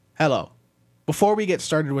Hello. Before we get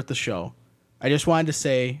started with the show, I just wanted to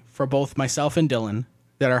say, for both myself and Dylan,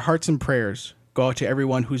 that our hearts and prayers go out to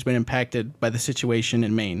everyone who's been impacted by the situation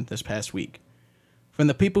in Maine this past week. From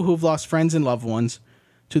the people who've lost friends and loved ones,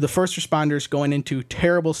 to the first responders going into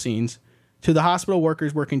terrible scenes, to the hospital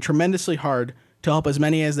workers working tremendously hard to help as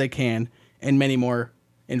many as they can, and many more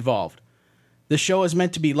involved. The show is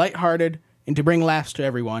meant to be lighthearted and to bring laughs to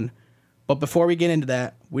everyone, but before we get into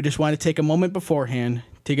that, we just want to take a moment beforehand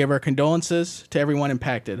to give our condolences to everyone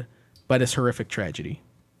impacted by this horrific tragedy.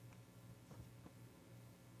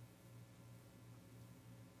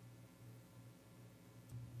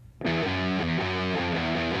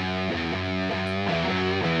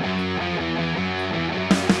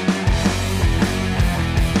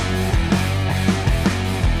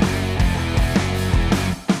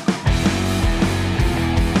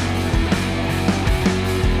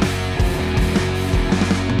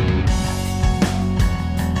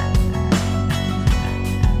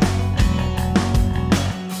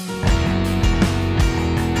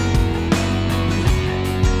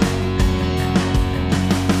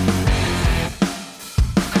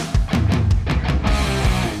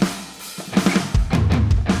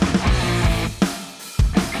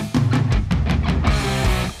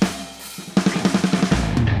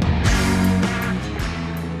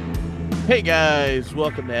 Hey guys,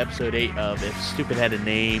 welcome to episode 8 of If Stupid Had a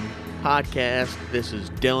Name podcast. This is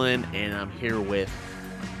Dylan and I'm here with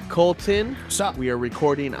Colton. What's up? We are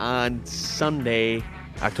recording on Sunday,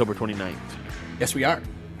 October 29th. Yes, we are.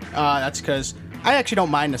 That's because I actually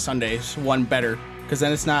don't mind the Sundays one better, because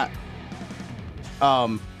then it's not...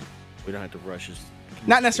 We don't have to rush it.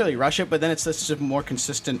 Not necessarily rush it, but then it's just more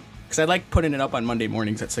consistent, because I like putting it up on Monday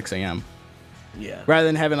mornings at 6 a.m. Yeah. Rather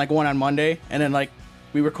than having like one on Monday, and then like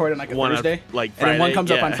we record on like a One on, Thursday, like, and then one Friday,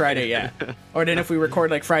 comes up yeah. on Friday, yeah. Or then if we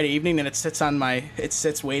record like Friday evening, then it sits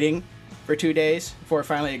waiting for 2 days before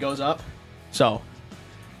finally it goes up. So,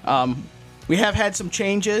 we have had some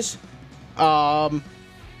changes. I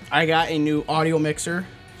got a new audio mixer,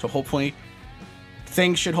 so hopefully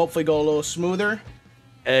things should hopefully go a little smoother.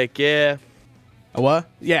 Heck yeah. A what?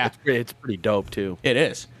 Yeah, It's pretty dope too. it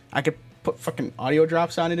is. I could put fucking audio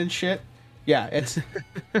drops on it and shit. Yeah, it's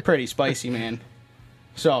pretty spicy, man.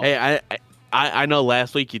 So Hey, I know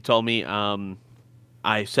last week you told me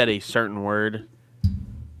I said a certain word,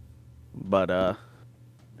 but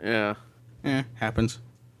yeah. Happens.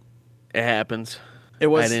 It happens. It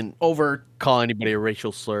was I didn't over. call anybody a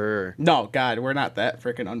racial slur. Or No, God, we're not that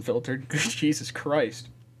freaking unfiltered. Jesus Christ.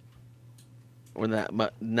 we're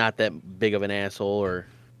not that big of an asshole, or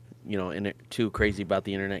too crazy about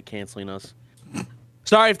the internet canceling us.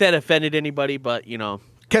 Sorry if that offended anybody, but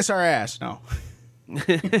Kiss our ass. No.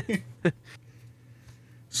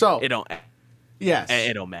 So it don't yes.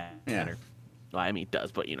 it don't matter. Yeah. Well, I mean, it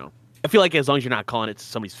does, but I feel like as long as you're not calling it to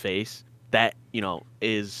somebody's face that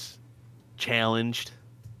is challenged,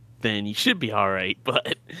 then you should be all right.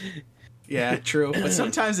 But Yeah, true. But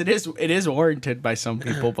sometimes it is warranted by some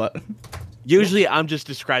people, but usually I'm just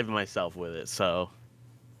describing myself with it. So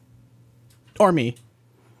or me.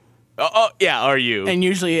 oh yeah, are you? And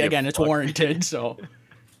usually You again it's fuck. warranted, so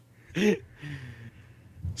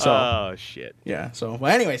Oh shit. yeah, so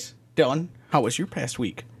well anyways, Dylan, how was your past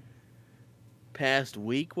week? Past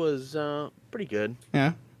week was pretty good.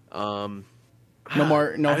 Yeah. No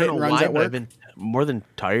more hit and runs at work? I've been more than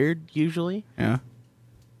tired usually. Yeah.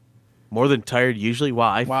 More than tired usually.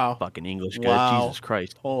 Wow. Fucking English good. Wow. Jesus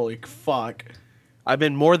Christ. Holy fuck. I've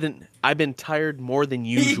been tired more than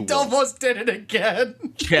usual. He almost did it again.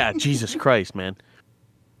 Yeah, Jesus Christ, man.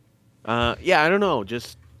 Yeah, I don't know,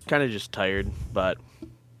 just kind of just tired, but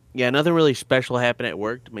yeah, nothing really special happened at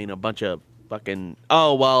work. I mean, a bunch of fucking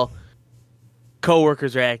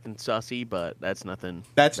coworkers are acting sussy, but that's nothing.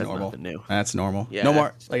 That's normal. Nothing new. That's normal. Yeah, No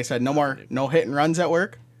more, like I said, no hit and runs at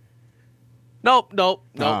work. Nope.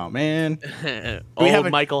 Oh man. We have a-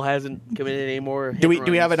 Michael hasn't committed any more. Do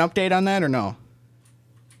we have an update on that or no?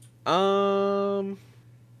 All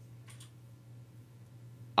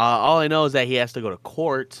I know is that he has to go to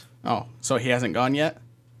court. Oh, so he hasn't gone yet?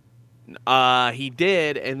 He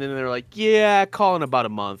did, and then they're like, "Yeah, call in about a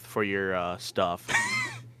month for your stuff."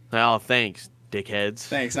 Oh, thanks, dickheads.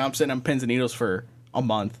 Thanks. Now I'm sitting on pins and needles for a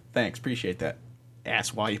month. Thanks. Appreciate that.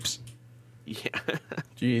 Ass wipes. Yeah.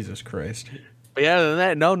 Jesus Christ. But yeah, other than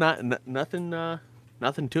that, no,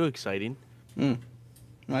 nothing too exciting. Well,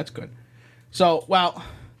 that's good. So, well,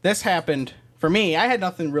 this happened for me. I had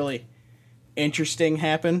nothing really interesting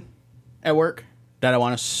happen at work that I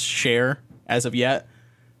want to share as of yet.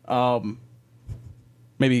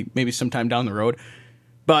 Maybe sometime down the road.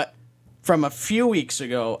 But from a few weeks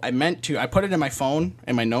ago, I put it in my phone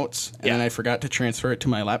and my notes, and then I forgot to transfer it to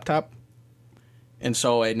my laptop. And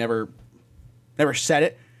so I never said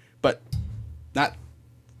it, but not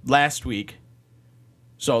last week.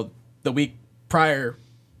 So the week prior,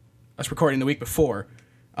 I was recording the week before,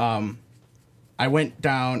 I went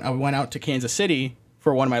out to Kansas City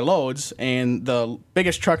for one of my loads, and the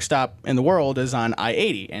biggest truck stop in the world is on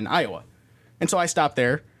I-80 in Iowa. And so I stopped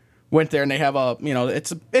there, went there, and they have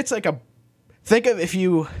it's like a, think of if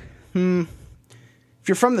you're from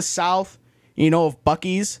the South, of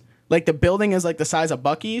Buc-ee's, like the building is like the size of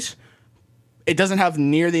Buc-ee's. It doesn't have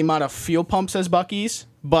near the amount of fuel pumps as Buc-ee's,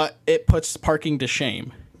 but it puts parking to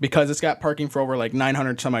shame because it's got parking for over like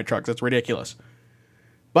 900 semi trucks. That's ridiculous.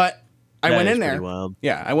 But I went in there.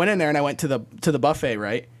 Yeah, I went in there and I went to the buffet,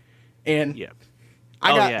 right? And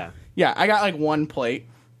I got like one plate.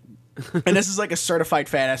 And this is like a certified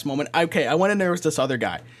fat ass moment. Okay, I went in there with this other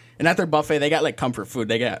guy. And at their buffet, they got like comfort food.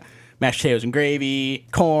 They got mashed potatoes and gravy,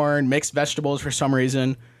 corn, mixed vegetables for some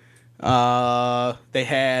reason. They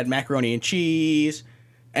had macaroni and cheese,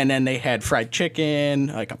 and then they had fried chicken,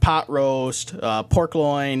 like a pot roast, pork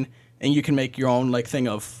loin, and you can make your own like thing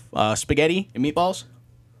of spaghetti and meatballs.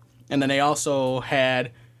 And then they also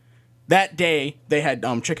had, that day, they had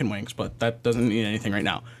chicken wings, but that doesn't mean anything right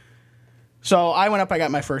now. So I went up, I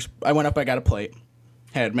got a plate.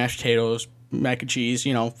 Had mashed potatoes, mac and cheese,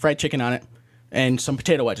 fried chicken on it, and some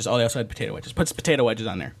potato wedges. Oh, they also had potato wedges. Put some potato wedges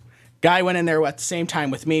on there. Guy went in there at the same time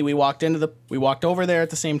with me. We walked over there at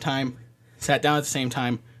the same time, sat down at the same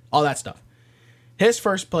time, all that stuff. His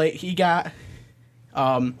first plate, he got,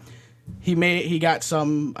 he got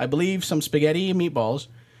some, I believe, some spaghetti and meatballs.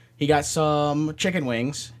 He got some chicken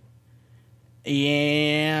wings,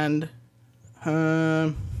 and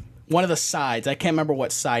one of the sides. I can't remember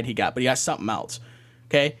what side he got, but he got something else.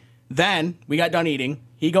 Okay? Then, we got done eating.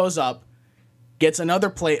 He goes up, gets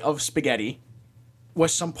another plate of spaghetti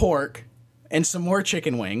with some pork and some more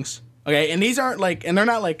chicken wings. Okay? And these aren't like, and they're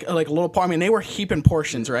not like a little part. I mean, they were heaping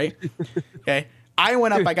portions, right? Okay? I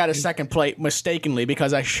went up, I got a second plate mistakenly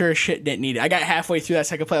because I sure shit didn't need it. I got halfway through that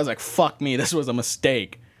second plate. I was like, fuck me, this was a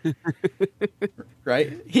mistake.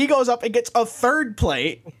 Right? He goes up and gets a third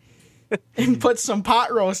plate and puts some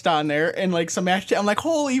pot roast on there and like some mashed. I'm like,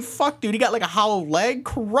 holy fuck, dude! He got like a hollow leg.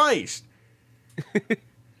 Christ!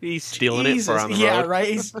 He's stealing it for on the road. Yeah,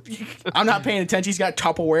 right. I'm not paying attention. He's got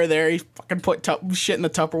Tupperware there. He fucking put shit in the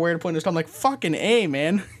Tupperware to put in his. I'm like, fucking A,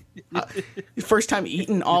 man. First time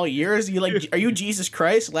eating all year. Is you like? Are you Jesus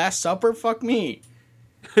Christ? Last Supper? Fuck me.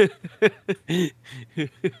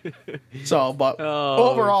 So, but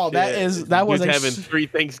overall, shit. that was having 3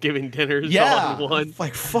 Thanksgiving dinners all in one.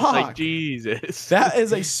 Like fuck, like Jesus. That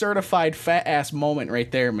is a certified fat ass moment right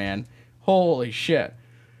there, man. Holy shit.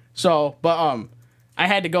 So, but I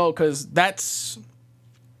had to go because that's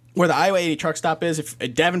where the Iowa 80 truck stop is. If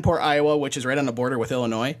Davenport, Iowa, which is right on the border with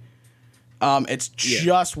Illinois, it's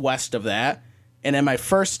just west of that. And then my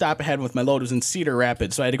first stop ahead with my load was in Cedar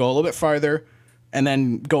Rapids, so I had to go a little bit farther. And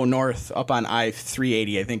then go north up on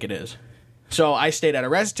I-380, I think it is. So I stayed at a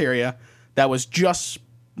rest area that was just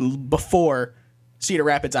before Cedar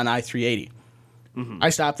Rapids on I-380. Mm-hmm. I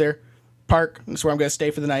stopped there, park. That's where I'm going to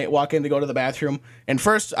stay for the night. Walk in to go to the bathroom. And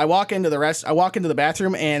first, I walk into the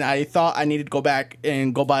bathroom, and I thought I needed to go back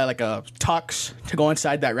and go buy like a Tux to go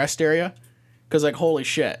inside that rest area. Because, like, holy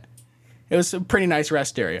shit. It was a pretty nice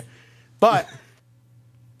rest area. But...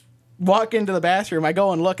 walk into the bathroom, I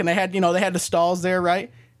go and look, and they had the stalls there,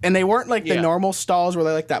 right? And they weren't like the normal stalls where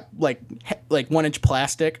they're like that, like 1-inch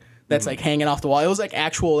plastic that's like hanging off the wall. It was like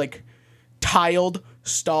actual like tiled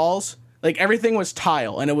stalls. Like everything was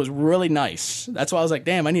tile, and it was really nice. That's why I was like,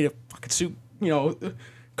 damn, I need a fucking suit,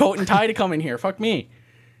 coat and tie to come in here. Fuck me.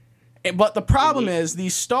 But the problem is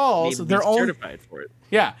these stalls, they're only certified for it.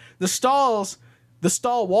 Yeah, the stall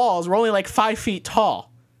walls were only like 5 feet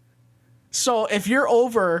tall. So if you're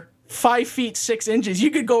over 5 feet 6 inches,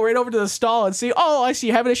 you could go right over to the stall and see, oh, I see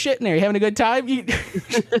you having a shit in there. You having a good time?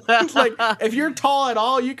 Like, if you're tall at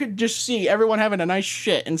all, you could just see everyone having a nice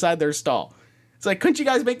shit inside their stall. It's like, couldn't you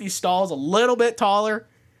guys make these stalls a little bit taller?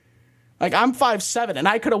 Like, I'm 5'7", and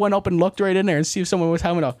I could have went up and looked right in there and see if someone was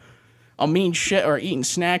having a mean shit or eating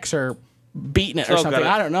snacks or beating it or something.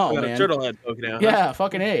 I don't know, man. Turtle head poking out. Yeah,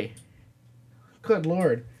 fucking A. Good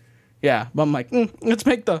Lord. Yeah, but I'm like, let's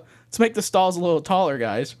make the stalls a little taller,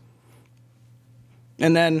 guys.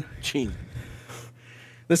 And then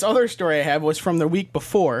this other story I have was from the week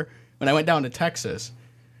before when I went down to Texas.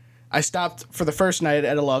 I stopped for the first night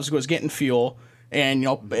at a Love's, was getting fuel, and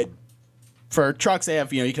for trucks they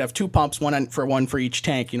have you can have 2 pumps, one for each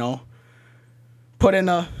tank.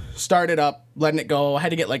 Start it up, letting it go. I had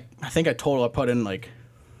to get I put in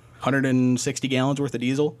 160 gallons worth of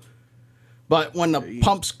diesel. But when the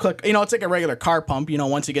pumps click, it's like a regular car pump.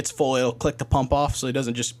 Once it gets full, it'll click the pump off so it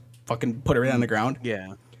doesn't just fucking put it right on the ground.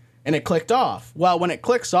 Yeah. And it clicked off. Well, when it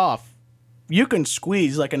clicks off, you can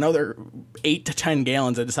squeeze another 8 to 10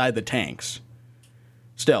 gallons inside the tanks.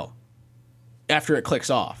 Still, after it clicks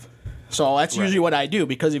off. So that's usually what I do,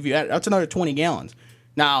 because if you add, that's another 20 gallons.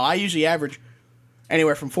 Now, I usually average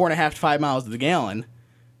anywhere from 4.5 to 5 miles to the gallon.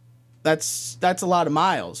 That's a lot of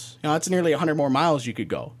miles. That's nearly 100 more miles you could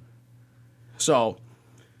go. So,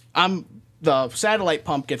 the satellite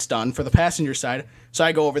pump gets done for the passenger side. So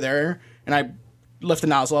I go over there and I lift the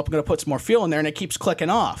nozzle up. I'm going to put some more fuel in there, and it keeps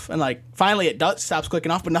clicking off. And finally it stops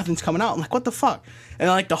clicking off, but nothing's coming out. I'm like, what the fuck? And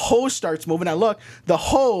then the hose starts moving. I look, the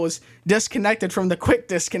hose disconnected from the quick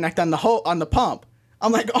disconnect on the pump.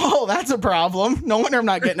 I'm like, oh, that's a problem. No wonder I'm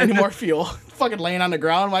not getting any more fuel. Fucking laying on the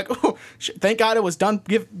ground. I'm like, oh, shit, thank God it was done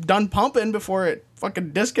pumping before it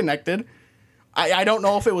fucking disconnected. I don't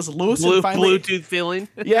know if it was loose. And finally, Bluetooth feeling.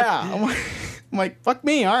 Yeah. I'm like, fuck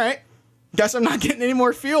me. All right. Guess I'm not getting any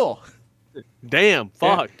more fuel. Damn.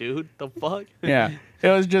 Fuck, dude. The fuck? Yeah. It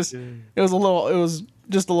was just a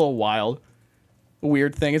little wild,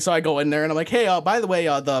 weird thing. And so I go in there and I'm like, hey, by the way,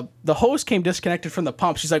 the hose came disconnected from the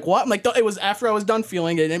pump. She's like, what? I'm like, it was after I was done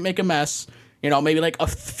fueling. It didn't make a mess. Maybe a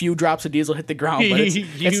few drops of diesel hit the ground, but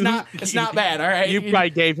it's not bad. All right. You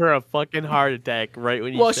probably gave her a fucking heart attack right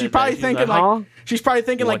when you. Well, said she's probably that. thinking she's probably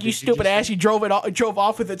thinking What you did you stupid just ass. You drove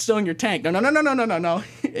off with it still in your tank. No.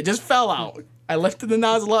 It just fell out. I lifted the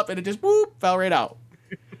nozzle up and it just fell right out.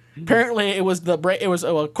 Apparently, it was it was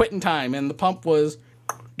a quitting time and the pump was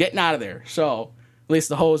getting out of there. So at least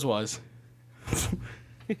the hose was.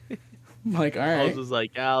 I'm like, all right. Hose was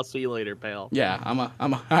like, I'll see you later, pal. Yeah, all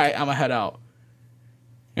right. I'm a head out.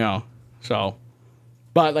 So,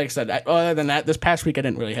 but like I said, other than that, this past week I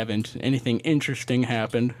didn't really have anything interesting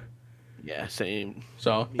happen. Yeah, same.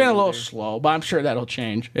 So, been a little slow, but I'm sure that'll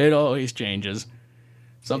change. It always changes.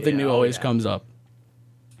 Something new always comes up.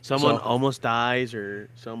 Someone almost dies or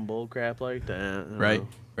some bull crap like that.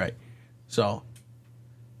 Right. So,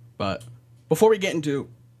 but before we get into,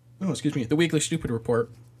 the weekly stupid report,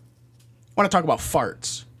 I want to talk about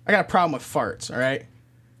farts. I got a problem with farts, all right?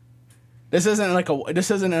 This isn't what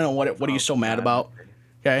are you so mad about?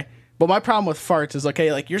 Okay? But my problem with farts is,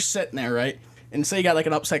 you're sitting there, right? And say you got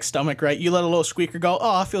an upset stomach, right? You let a little squeaker go,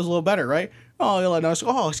 oh, it feels a little better, right? Oh, you let it,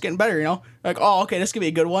 oh, it's getting better, oh, okay, this could be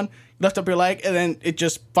a good one. You lift up your leg, and then it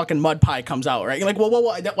just fucking mud pie comes out, right? You're like, well,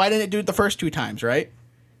 why didn't it do it the first 2 times, right?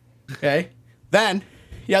 Okay? Then,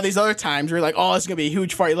 you have these other times where you're like, oh, this is going to be a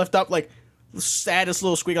huge fart. You lift up, the saddest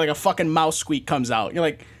little squeak, a fucking mouse squeak comes out. You're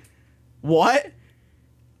like, what?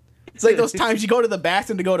 It's like those times you go to the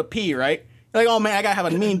bathroom to go to pee, right? You're like, oh, man, I got to have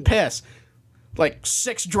a mean piss.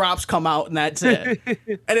 6 drops come out, and that's it.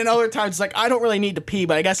 And then other times, it's I don't really need to pee,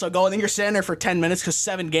 but I guess I'll go. And then you're standing there for 10 minutes because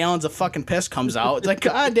 7 gallons of fucking piss comes out. It's like,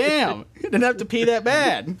 god damn. Didn't have to pee that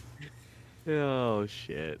bad. Oh,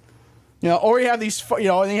 shit. Or you have these, and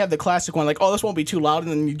then you have the classic one, oh, this won't be too loud,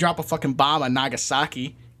 and then you drop a fucking bomb on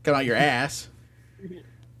Nagasaki. Come out your ass.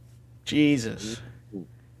 Jesus.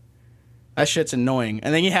 That shit's annoying.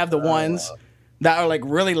 And then you have the ones that are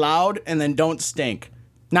really loud and then don't stink.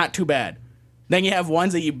 Not too bad. Then you have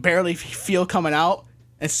ones that you barely feel coming out.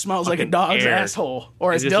 It smells like a dog's asshole.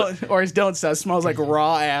 Or as Dylan says, smells like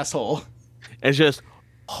raw asshole. It's just,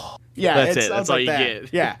 yeah, that's it. That's all you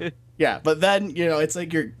get. Yeah. But then, it's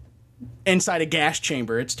like you're inside a gas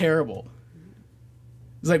chamber. It's terrible.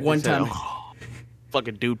 It's one time.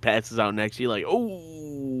 Fucking dude passes out next to you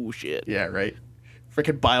oh, shit. Yeah, right.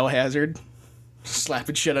 Freaking biohazard.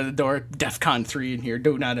 Slapping shit on the door. DEFCON 3 in here.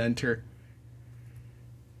 Do not enter.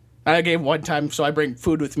 I gave one time, so I bring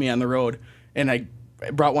food with me on the road, and I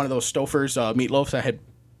brought one of those Stouffer's meatloafs I had,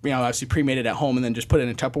 obviously pre-made it at home and then just put it in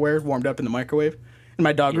a Tupperware, warmed up in the microwave, and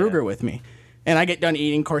my dog Ruger with me. And I get done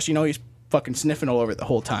eating, of course, he's fucking sniffing all over it the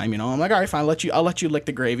whole time, I'm like, all right, fine, I'll let you lick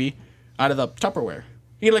the gravy out of the Tupperware.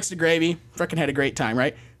 He licks the gravy, freaking had a great time,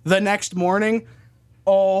 right? The next morning,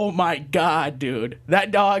 oh my god, dude.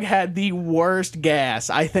 That dog had the worst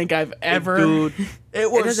gas I think I've ever... Dude,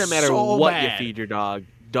 it doesn't matter so what bad. You feed your dog.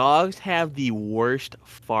 Dogs have the worst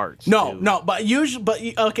farts. No, but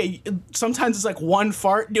usually, okay, sometimes it's one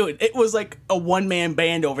fart. Dude, it was a one-man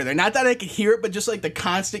band over there. Not that I could hear it, but just the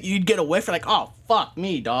constant, you'd get a whiff, oh, fuck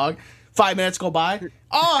me, dog. 5 minutes go by.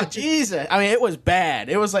 Oh, Jesus. I mean, it was bad.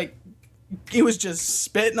 It was he was just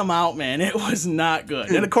spitting them out, man. It was not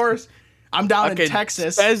good. And of course, I'm down in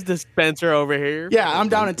Texas. Fez dispenser over here. Yeah, I'm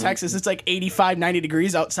down in Texas. It's like 85, 90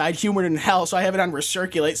 degrees outside, humid in hell. So I have it on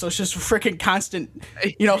recirculate. So it's just freaking constant,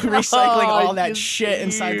 recycling all that shit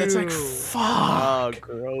inside. That's like, fuck. Oh,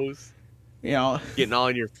 gross. Getting all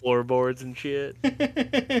in your floorboards and shit.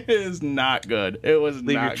 It is not good. It was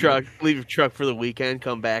leave not your good. Leave your truck for the weekend.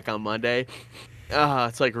 Come back on Monday.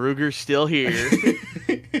 It's like Ruger's still here.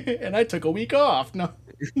 And I took a week off. No.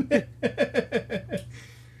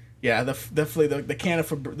 Yeah, definitely the can of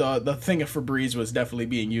the thing of Febreze was definitely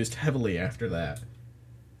being used heavily after that,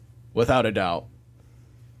 without a doubt.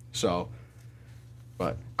 So,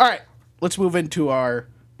 but all right, let's move into our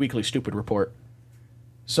weekly stupid report.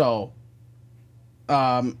 So,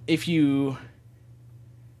 if you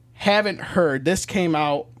haven't heard, this came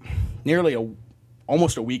out nearly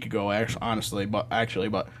almost a week ago, honestly, but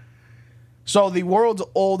so the world's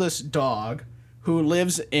oldest dog, who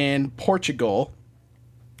lives in Portugal.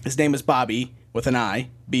 His name is Bobby with an I,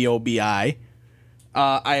 Bobi. I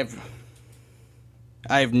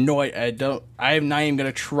am not even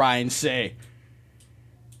gonna try and say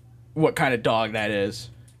what kind of dog that is.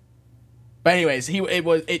 But anyways,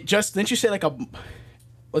 didn't you say like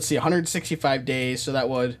 165 days, so that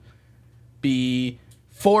would be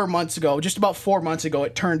 4 months ago, just about 4 months ago,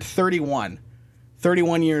 it turned 31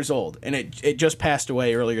 years old, and it just passed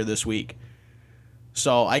away earlier this week.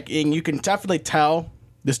 So and you can definitely tell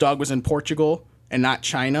this dog was in Portugal and not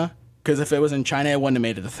China, because if it was in China, it wouldn't have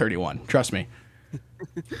made it to 31. Trust me.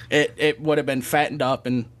 It would have been fattened up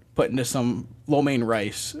and put into some lo mein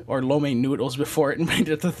rice or lo mein noodles before it made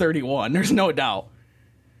it to 31. There's no doubt.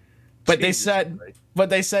 But they said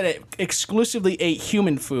it exclusively ate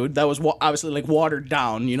human food that was obviously like watered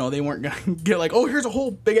down. They weren't gonna get like, oh, here's a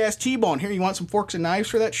whole big ass T-bone. Here, you want some forks and knives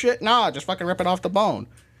for that shit? Nah, just fucking rip it off the bone.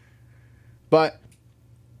 But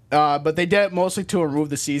they did it mostly to remove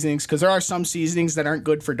the seasonings, because there are some seasonings that aren't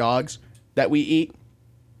good for dogs that we eat.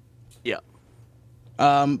 Yeah.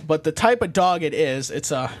 But the type of dog it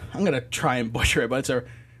is, I'm going to try and butcher it, but it's a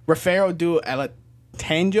Rafeiro do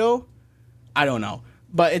Alatanjo. I don't know.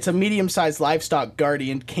 But it's a medium-sized livestock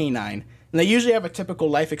guardian canine. And they usually have a typical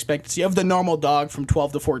life expectancy of the normal dog from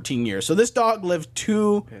 12 to 14 years. So this dog lived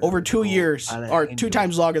over 2 years, or 2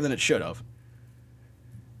 times longer than it should have.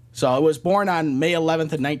 So it was born on May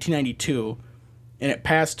 11th of 1992, and it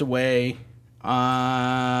passed away,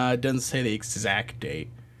 it doesn't say the exact date,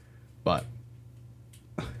 but...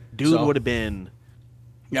 Dude would have been...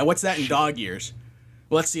 Yeah, what's that in dog years?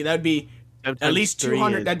 Well, let's see, that would be at least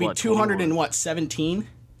 200, that'd be 217?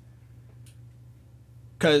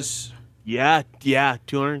 Because... Yeah,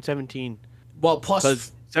 217. Well,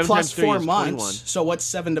 plus 4 months, 21. So what's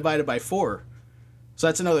 7 divided by 4? So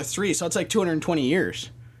that's another 3, so it's like 220 years.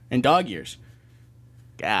 In dog years.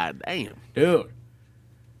 God damn. Dude.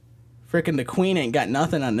 Frickin' the queen ain't got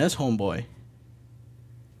nothing on this homeboy.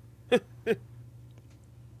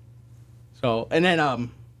 So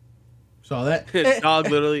that... dog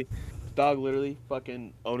literally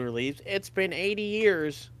fucking owner leaves. It's been 80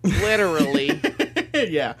 years. Literally.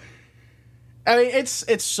 Yeah. I mean, it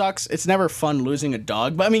sucks. It's never fun losing a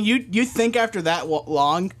dog. But I mean, you think after that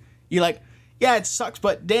long, you're like... Yeah, it sucks,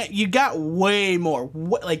 but damn, you got way more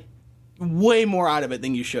out of it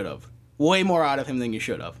than you should have. Way more out of him than you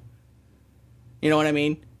should have. You know what I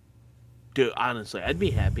mean? Dude, honestly, I'd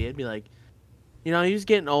be happy. I'd be like, he was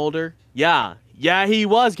getting older. Yeah, he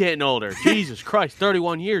was getting older. Jesus Christ,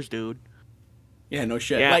 31 years, dude. Yeah, no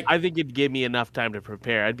shit. Yeah, I think it'd give me enough time to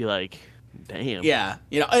prepare. I'd be like, damn. Yeah,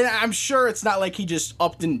 and I'm sure it's not like he just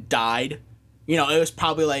upped and died. It was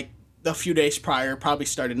probably like a few days prior, probably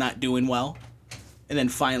started not doing well. And then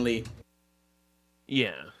finally...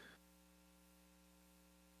 Yeah.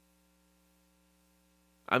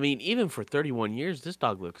 I mean, even for 31 years, this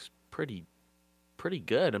dog looks pretty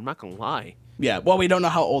good. I'm not going to lie. Yeah, well, we don't know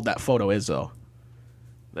how old that photo is, though.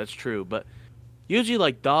 That's true, but usually,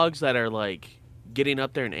 like, dogs that are, like, getting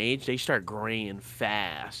up there in age, they start graying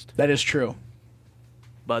fast. That is true.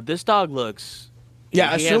 But this dog looks...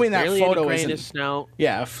 Yeah, assuming that photo isn't... Snout.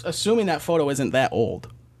 Yeah, assuming that photo isn't that old.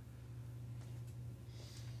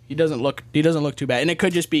 He doesn't look too bad, and it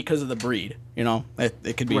could just be because of the breed.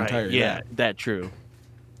 It could be entirely that true.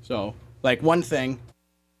 So, like, one thing,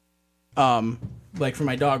 like for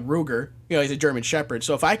my dog Ruger, he's a German Shepherd.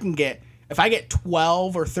 So if I get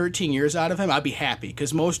 12 or 13 years out of him, I'd be happy,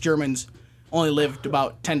 because most Germans only lived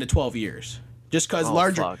about 10 to 12 years. Just because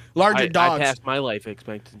larger dogs. I passed my life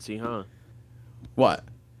expectancy, huh? What?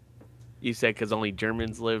 You said because only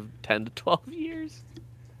Germans live 10 to 12 years?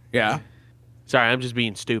 Yeah. Sorry, I'm just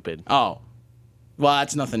being stupid. Oh. Well,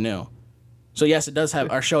 that's nothing new. So yes, it does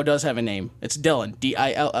have our show does have a name. It's Dylan,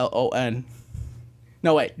 Dillon.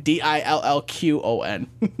 No wait, Dillqon.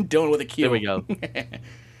 Dylan with a Q. There we go.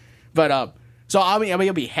 But so I'm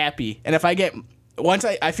gonna be happy, and if I get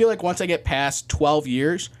I feel like once I get past 12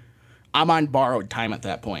 years, I'm on borrowed time at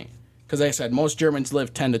that point. Because like I said, most Germans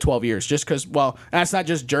live 10 to 12 years. Just because, well, and that's not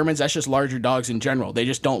just Germans, that's just larger dogs in general. They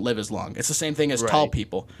just don't live as long. It's the same thing as tall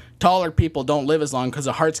people. Taller people don't live as long because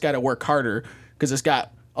the heart's got to work harder because it's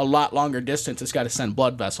got a lot longer distance. It's got to send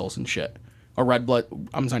blood vessels and shit. Or red blood,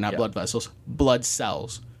 I'm sorry, not blood vessels, blood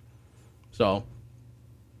cells. So,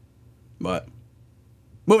 but,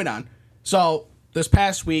 moving on. So, this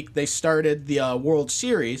past week, they started the World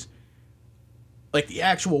Series. Like the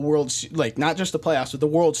actual World, like not just the playoffs, but the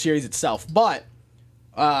World Series itself. But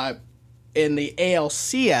in the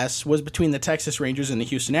ALCS was between the Texas Rangers and the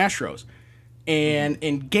Houston Astros. And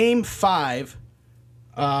in Game 5,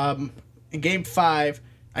 I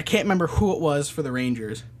can't remember who it was for the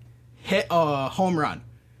Rangers, hit a home run.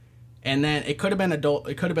 And then it could have been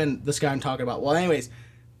it could have been this guy I'm talking about. Well, anyways,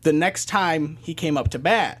 the next time he came up to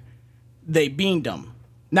bat, they beamed him.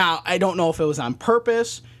 Now, I don't know if it was on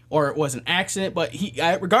purpose or it was an accident, but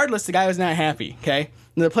regardless, the guy was not happy, okay?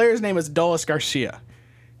 And the player's name is Adolis Garcia,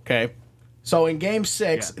 okay? So in Game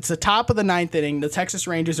 6, it's the top of the 9th inning. The Texas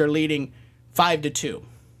Rangers are leading 5-2,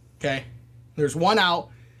 okay? There's one out.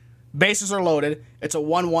 Bases are loaded. It's a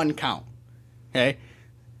 1-1 count, okay?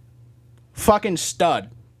 Fucking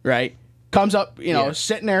stud, right? Comes up,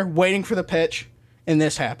 sitting there waiting for the pitch, and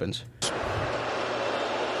this happens.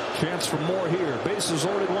 Chance for more here. Bases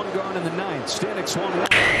loaded, one gone in the 9th. Stanek's 1-1.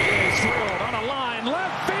 Drilled on a line,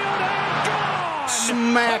 left field, and gone!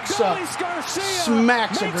 Smacks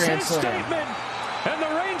a grand slam. Statement, and the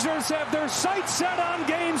Rangers have their sights set on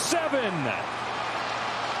Game 7.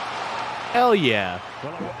 Hell yeah.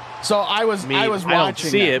 So I was watching. I don't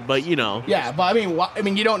see it, but you know. Yeah, but I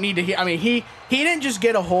mean, you don't need to hear. I mean, he didn't just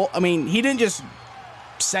get a hold. I mean, he didn't just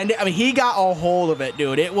send it. I mean, he got a hold of it,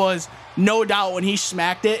 dude. It was no doubt when he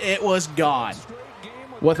smacked it, it was gone,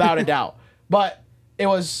 without a doubt. But it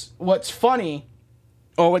was what's funny,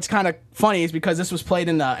 or what's kind of funny, is because this was played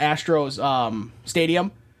in the Astros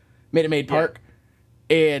stadium, Minute Maid Park,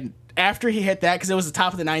 and after he hit that, because it was the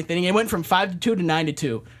top of the 9th inning, it went from 5-2 to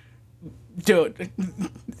 9-2. Dude,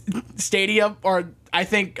 stadium, or I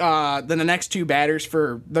think then the next two batters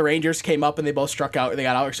for the Rangers came up and they both struck out, or they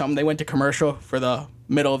got out or something. They went to commercial for the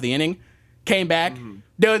middle of the inning, came back.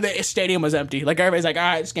 Dude, the stadium was empty. Like, everybody's like, all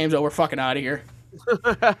right, this game's over, we're fucking out of here.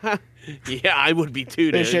 Yeah, I would be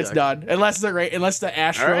too. This shit's done. Unless the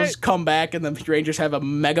Astros come back and the Rangers have a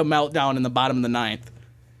mega meltdown in the bottom of the 9th.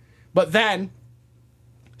 But then,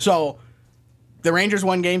 so the Rangers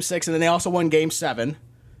won Game 6, and then they also won Game 7.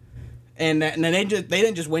 And then they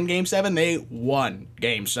didn't just win Game 7, they won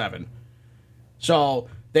Game 7. So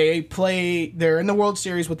they're in the World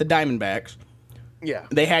Series with the Diamondbacks. Yeah.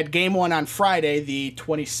 They had Game 1 on Friday, the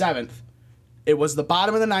 27th. It was the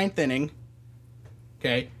bottom of the 9th inning.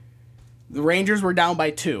 Okay. The Rangers were down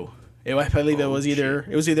by 2. I believe it was either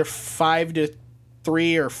 5-3 or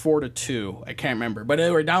 4-2. I can't remember. But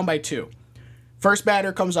they were down by 2. First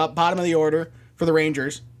batter comes up, bottom of the order for the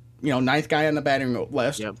Rangers. 9th guy on the batting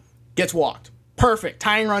list. Yep. Gets walked. Perfect.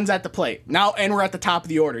 Tying runs at the plate. Now, and we're at the top of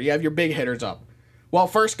the order. You have your big hitters up. Well,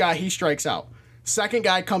 first guy, he strikes out. Second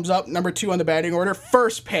guy comes up, number 2 on the batting order.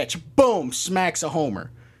 First pitch, boom, smacks a homer.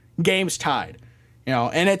 Game's tied.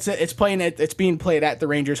 And it's being played at the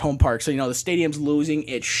Rangers home park. So, the stadium's losing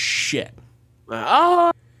its shit.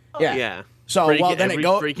 Yeah. So, then it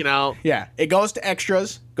goes freaking out. Yeah. It goes to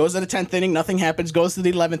extras, goes to the 10th inning, nothing happens, goes to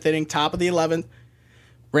the 11th inning, top of the 11th.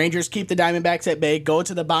 Rangers keep the Diamondbacks at bay, go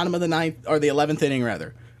to the bottom of the 9th, or the 11th inning,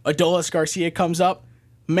 rather. Adolis Garcia comes up,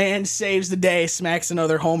 man saves the day, smacks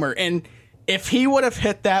another homer. And if he would have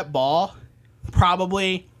hit that ball,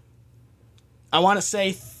 probably, I want to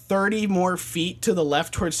say 30 more feet to the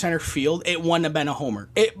left towards center field, it wouldn't have been a homer.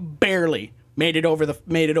 It barely made it over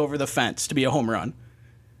the fence to be a home run.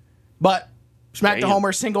 But smacked a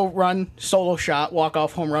homer, single run, solo shot,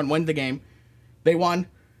 walk-off home run, win the game. They won.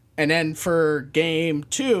 And then for Game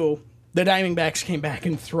 2, the Diamondbacks came back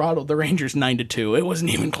and throttled the Rangers 9-2. It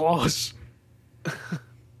wasn't even close.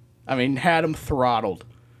 I mean, had them throttled.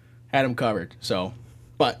 Had them covered. So,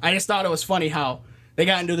 but I just thought it was funny how they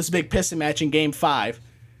got into this big pissing match in Game 5.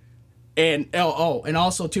 And, and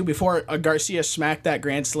also, too, before Garcia smacked that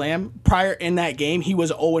grand slam, prior in that game, he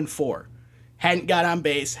was 0-4. Hadn't got on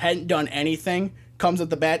base, hadn't done anything. Comes at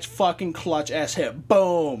the bat, fucking clutch-ass hit.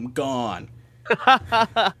 Boom, gone.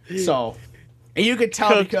 So, and you could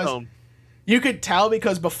tell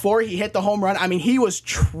because before he hit the home run, I mean, he was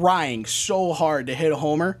trying so hard to hit a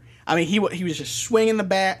homer. I mean, he was just swinging the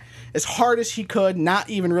bat as hard as he could, not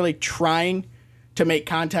even really trying to make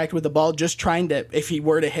contact with the ball, just trying to, if he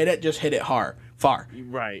were to hit it, just hit it far.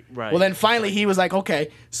 Right. Well, then finally he was like, okay,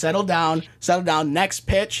 settle down. Next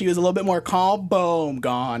pitch, he was a little bit more calm. Boom,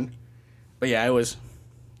 gone. But yeah, it was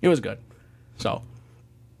good. So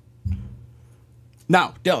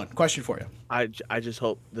now, Dylan, question for you. I just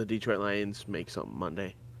hope the Detroit Lions make something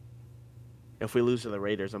Monday. If we lose to the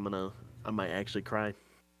Raiders, I might actually cry.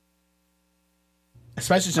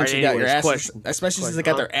 Especially since you got your ass. Especially since they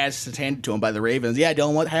got their asses handed to them by the Ravens. Yeah,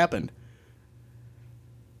 Dylan, what happened?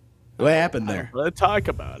 What happened there? I don't want to talk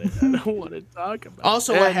about it. I don't want to talk about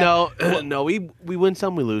also, it. what happened? No, we win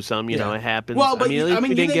some, we lose some. You know, it happens. Well, but at least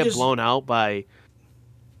we didn't get blown out by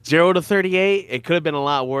 0-38. It could have been a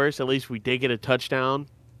lot worse. At least we did get a touchdown.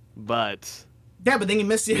 But yeah, but then you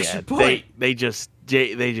missed the extra point. They just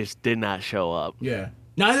did not show up. Yeah.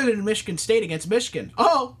 Neither did Michigan State against Michigan.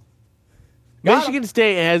 Oh. Michigan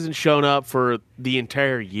State hasn't shown up for the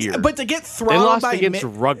entire year. But to get thrown they lost by against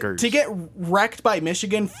Rutgers. To get wrecked by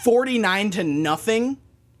Michigan 49-0.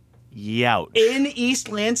 Youch. In East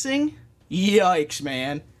Lansing? Yikes,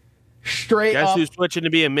 man. Straight Guess up. who's switching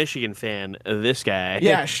to be a Michigan fan? This guy.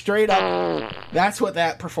 Yeah, straight up. That's what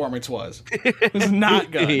that performance was. It was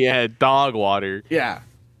not good. Yeah, dog water. Yeah.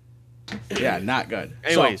 Yeah, not good.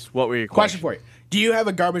 Anyways, what were your question for you? Do you have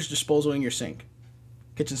a garbage disposal in your sink?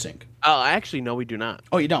 Kitchen sink? Oh, actually, no, we do not.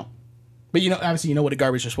 Oh, you don't? But obviously you know what a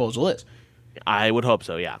garbage disposal is. I would hope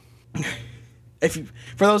so, yeah. For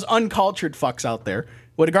those uncultured fucks out there,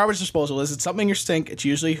 what a garbage disposal is, it's something in your sink. It's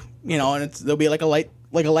usually, and there'll be like a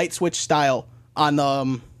light switch style on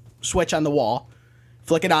the switch on the wall.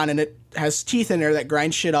 Flick it on, and it has teeth in there that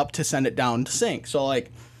grind shit up to send it down to sink. So,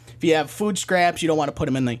 like, if you have food scraps, you don't want to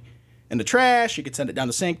put them in the trash. You could send it down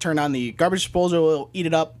the sink, turn on the garbage disposal, it'll eat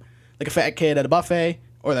it up like a fat kid at a buffet,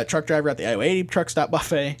 or that truck driver at the Iowa 80 truck stop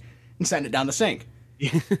buffet, and send it down the sink.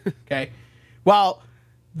 Okay? Well,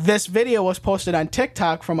 this video was posted on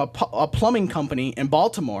TikTok from a plumbing company in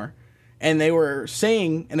Baltimore, and they were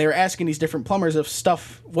asking these different plumbers of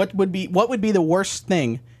stuff, what would be the worst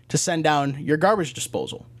thing to send down your garbage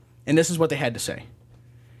disposal? And this is what they had to say.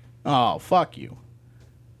 Oh, fuck you.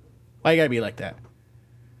 Why you gotta be like that?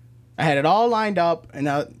 I had it all lined up, and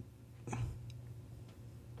now...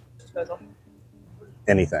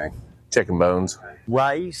 Anything. Chicken bones.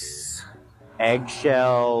 Rice,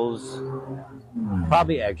 eggshells,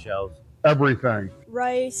 probably eggshells. Everything.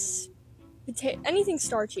 Rice, anything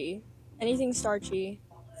starchy. Anything starchy.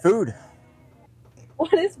 Food.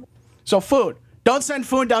 What is... So food. Don't send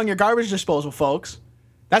food down your garbage disposal, folks.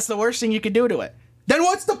 That's the worst thing you could do to it. Then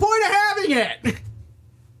what's the point of having it?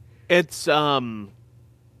 It's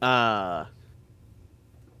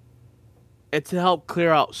it's to help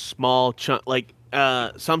clear out small chunk. Like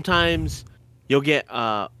sometimes you'll get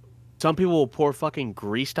some people will pour fucking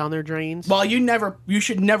grease down their drains. Well, you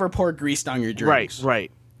should never pour grease down your drains.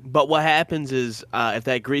 Right. But what happens is if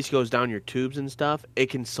that grease goes down your tubes and stuff, it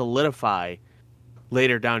can solidify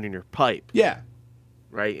later down in your pipe. Yeah.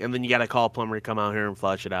 Right, and then you got to call a plumber to come out here and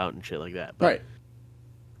flush it out and shit like that. But, right.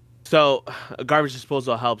 So a garbage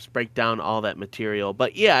disposal helps break down all that material.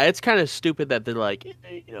 But yeah, it's kind of stupid that they're like,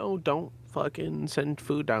 don't fucking send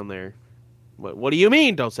food down there. What do you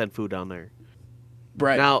mean don't send food down there?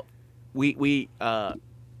 Right. Now, we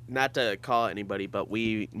not to call anybody, but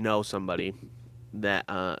we know somebody that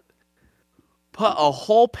put a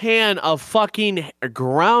whole pan of fucking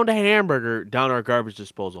ground hamburger down our garbage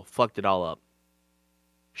disposal. Fucked it all up.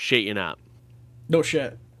 Shit you not. No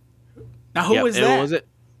shit. Now who was that? Was it?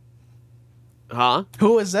 Huh?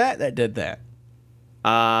 Who was that did that?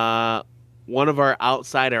 One of our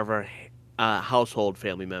outside of our household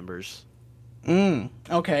family members.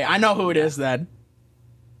 Okay, I know who it is then.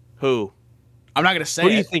 Who? I'm not gonna say. Who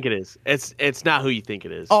do you think it is? It's not who you think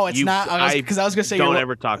it is. Oh, it's not. Because I was gonna say. Don't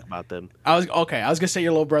ever talk about them. I was gonna say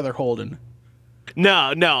your little brother Holden.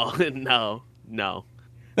 No.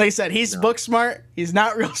 Like I said, he's book smart. He's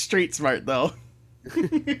not real street smart though.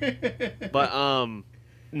 But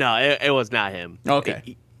no, it was not him.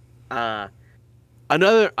 Okay.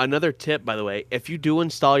 Another tip, by the way, if you do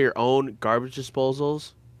install your own garbage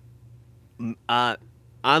disposals, on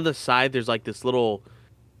the side there's like this little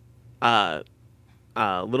thing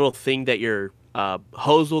that your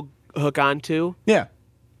hose will hook onto. Yeah.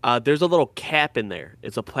 There's a little cap in there.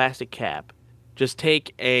 It's a plastic cap. Just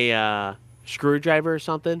take a screwdriver or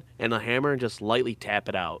something and a hammer and just lightly tap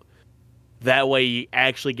it out. That way you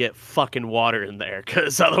actually get fucking water in there,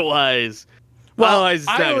 because otherwise it's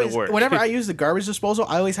not going to work. Whenever I use the garbage disposal,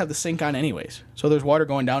 I always have the sink on anyways. So there's water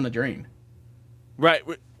going down the drain. Right.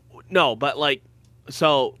 No, but like,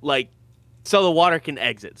 so the water can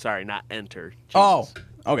exit. Sorry, not enter. Jesus. Oh,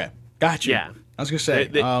 okay. Gotcha. Yeah. I was going to say,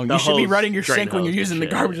 The you should be hose, running your drain sink when you're hose and using the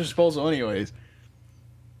shit. garbage disposal anyways.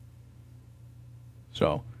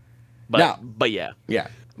 So, But yeah. yeah.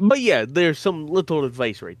 But yeah, there's some little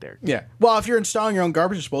advice right there. Yeah. Well, if you're installing your own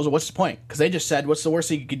garbage disposal, what's the point? Because they just said what's the worst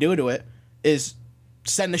thing you could do to it is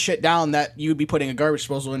send the shit down that you would be putting a garbage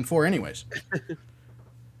disposal in for anyways. You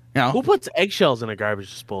know? Who puts eggshells in a garbage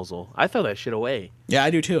disposal? I throw that shit away. Yeah, I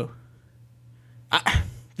do too.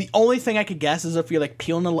 The only thing I could guess is if you're like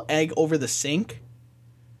peeling an egg over the sink.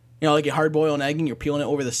 You know, like you hard boil an egg and you're peeling it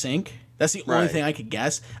over the sink. That's the only thing I could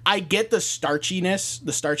guess. I get the starchiness,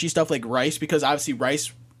 the starchy stuff like rice, because obviously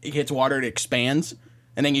rice, it hits water, it expands,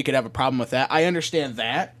 and then you could have a problem with that. I understand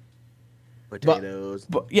that. Potatoes.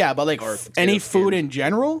 But like any food in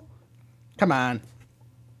general, come on.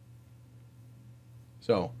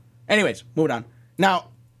 So, anyways, moving on. Now,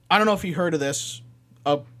 I don't know if you heard of this.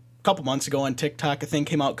 A couple months ago on TikTok, a thing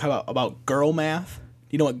came out about girl math.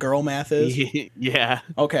 Do you know what girl math is? Yeah.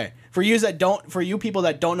 Okay. For you people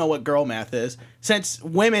that don't know what girl math is, since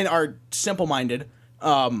women are simple-minded,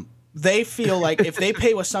 they feel like if they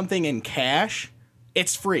pay with something in cash,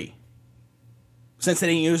 it's free, since they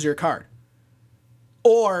didn't use your card.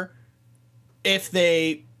 Or if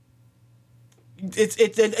it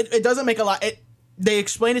doesn't make a lot. They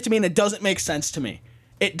explain it to me and it doesn't make sense to me.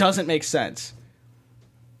 It doesn't make sense.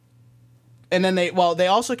 And then they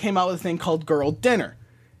also came out with a thing called girl dinner.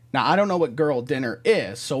 Now, I don't know what girl dinner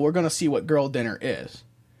is, so we're going to see what girl dinner is.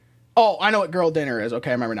 Oh, I know what girl dinner is. Okay,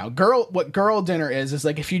 I remember now. What girl dinner is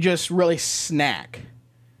like if you just really snack.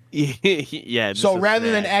 Yeah. So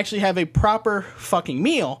rather than actually have a proper fucking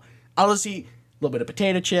meal, I'll just eat a little bit of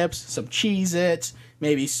potato chips, some Cheez-Its,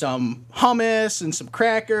 maybe some hummus and some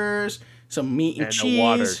crackers, some meat and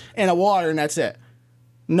cheese, and a water, and that's it.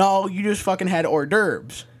 No, you just fucking had hors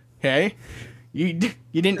d'oeuvres. Okay? You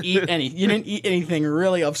didn't eat anything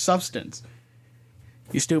really of substance.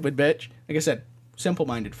 You stupid bitch. Like I said,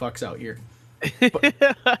 simple-minded fucks out here.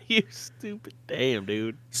 You stupid damn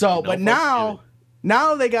dude. So, but now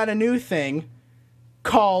they got a new thing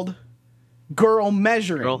called girl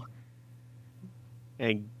measuring.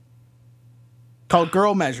 Called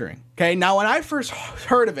girl measuring. Okay? Now when I first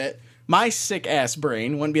heard of it, my sick ass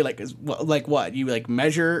brain wouldn't be like what? You like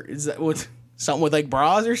measure, is that what, something with like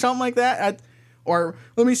bras or something like that? Or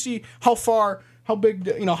let me see how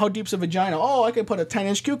big, how deep's a vagina? Oh, I could put a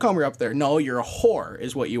 10-inch cucumber up there. No, you're a whore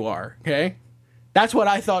is what you are, okay? That's what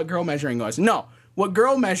I thought girl measuring was. No, what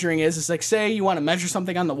girl measuring is like, say you want to measure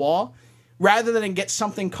something on the wall, rather than get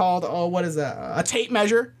something called, what is that? A tape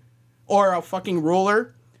measure or a fucking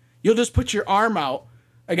ruler. You'll just put your arm out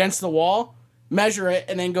against the wall, measure it,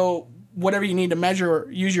 and then go whatever you need to measure,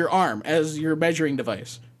 use your arm as your measuring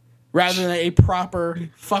device. Rather than a proper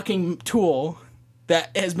fucking tool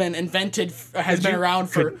that has been invented, been around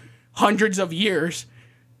for hundreds of years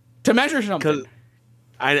to measure something.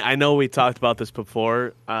 I know we talked about this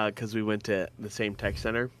before because we went to the same tech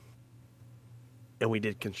center and we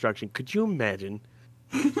did construction. Could you imagine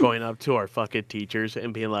going up to our fucking teachers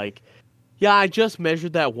and being like, yeah, I just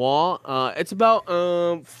measured that wall. It's about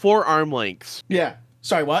 4 arm lengths. Yeah.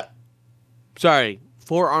 Sorry, what? Sorry,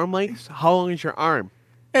 4 arm lengths? How long is your arm?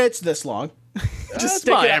 It's this long. Just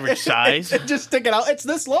stick it average size. Just stick it out. It's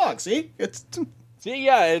this long. See, it's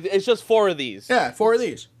just 4 of these. Yeah, 4 of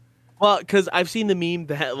these. Well, because I've seen the meme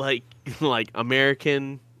that like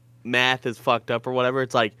American math is fucked up or whatever.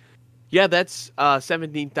 It's like, yeah, that's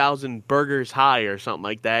 17,000 burgers high or something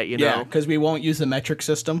like that. You know? Yeah, because we won't use the metric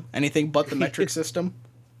system. Anything but the metric system.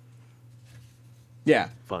 Yeah.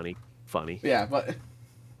 Funny. Yeah, but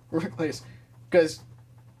because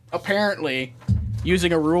apparently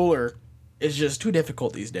using a ruler is just too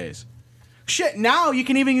difficult these days. Shit, now you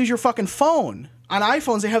can even use your fucking phone. On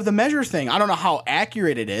iPhones, they have the measure thing. I don't know how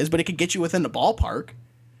accurate it is, but it could get you within the ballpark.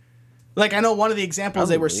 Like, I know one of the examples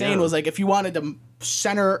they were saying was, like, if you wanted to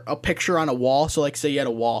center a picture on a wall, so, like, say you had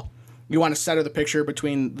a wall, you want to center the picture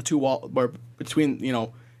between the two wall, or between, the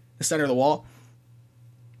center of the wall,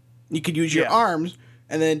 you could use your arms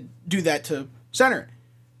and then do that to center it.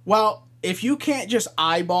 Well, if you can't just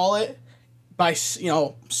eyeball it by,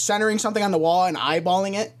 centering something on the wall and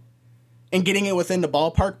eyeballing it and getting it within the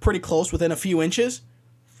ballpark pretty close, within a few inches,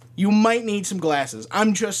 you might need some glasses.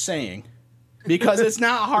 I'm just saying. Because it's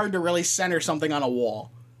not hard to really center something on a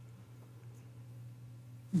wall.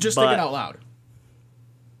 Just thinking out loud.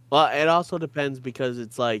 Well, it also depends because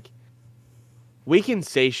it's like, we can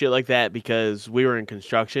say shit like that because we were in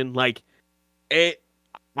construction. Like,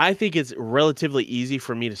 I think it's relatively easy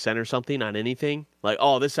for me to center something on anything. Like,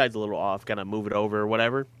 oh, this side's a little off, gotta move it over or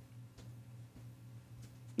whatever.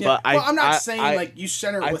 Yeah. But I'm not saying like you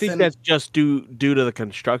center it I within. think that's just due to the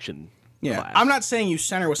construction. Yeah, class. I'm not saying you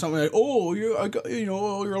center with something like, oh,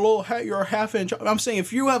 you're a half inch. I'm saying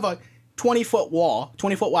if you have a 20-foot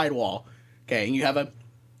wide wall, okay, and you have a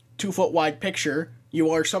 2-foot wide picture,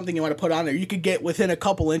 or something you want to put on there, you could get within a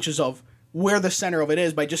couple inches of where the center of it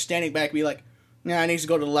is by just standing back and be like, nah, it needs to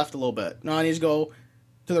go to the left a little bit. No, it needs to go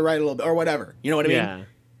to the right a little bit, or whatever. You know what I mean?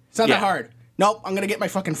 It's not that hard. Nope, I'm going to get my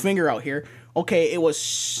fucking finger out here. Okay, it was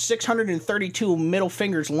 632 middle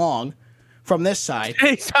fingers long from this side.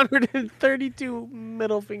 632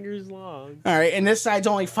 middle fingers long. All right, and this side's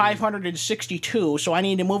only 562, so I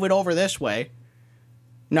need to move it over this way.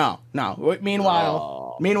 No.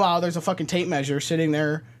 Meanwhile, there's a fucking tape measure sitting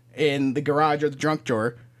there in the garage or the junk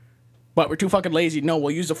drawer, but we're too fucking lazy. No,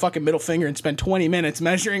 we'll use the fucking middle finger and spend 20 minutes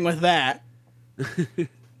measuring with that.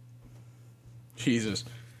 Jesus.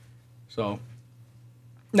 So,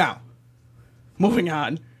 now, moving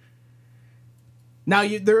on. Now,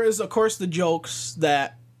 there is, of course, the jokes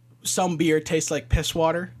that some beer tastes like piss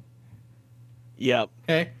water. Yep.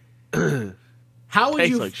 Okay? How would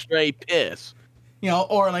Tastes you... like straight piss. You know,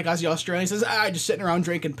 or like as the Australian says, just sitting around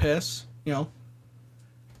drinking piss. You know?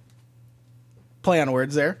 Play on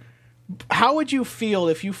words there. How would you feel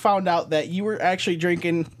if you found out that you were actually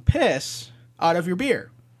drinking piss out of your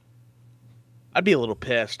beer? I'd be a little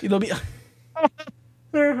pissed. It'll be...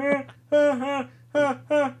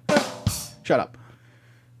 Shut up.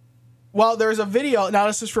 Well, there's a video. Now,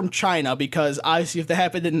 this is from China because obviously if that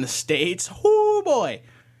happened in the States, oh boy.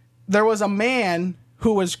 There was a man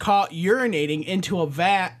who was caught urinating into a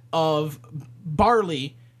vat of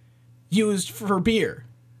barley used for beer.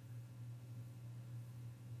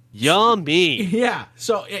 Yummy. Yeah.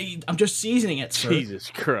 So I'm just seasoning it, sir.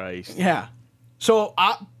 Jesus Christ. Yeah. So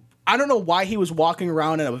I don't know why he was walking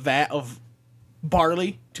around in a vat of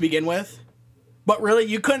barley to begin with, but really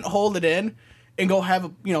you couldn't hold it in and go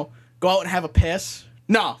out and have a piss.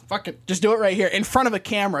 No, fuck it. Just do it right here in front of a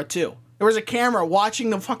camera too. There was a camera watching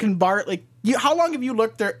the fucking bar. Like, how long have you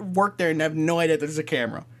worked there and have no idea there's a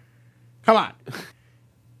camera? Come on.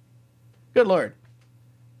 Good Lord.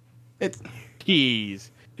 It's... Jeez.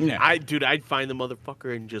 Yeah. I'd find the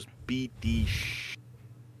motherfucker and just beat the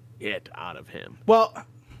shit out of him. Well,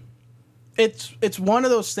 it's one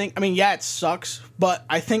of those things. I mean, yeah, it sucks, but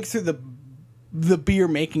I think through the beer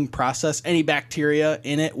making process, any bacteria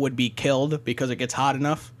in it would be killed because it gets hot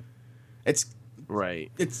enough. It's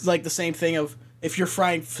like the same thing of if you're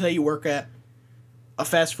frying, say you work at a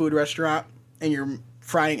fast food restaurant and you're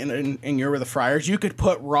frying and you're with the fryers, you could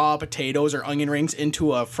put raw potatoes or onion rings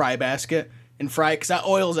into a fry basket and fry it because that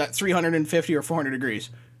oil's at 350 or 400 degrees.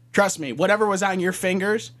 Trust me, whatever was on your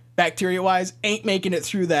fingers, bacteria-wise, ain't making it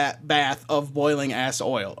through that bath of boiling ass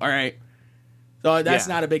oil, all right? So that's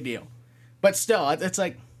not a big deal. But still, it's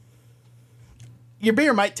like, your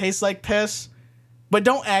beer might taste like piss, but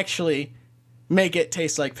don't actually make it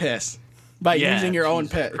taste like piss by using your own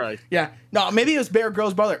piss. Christ. Yeah. No, maybe it was Bear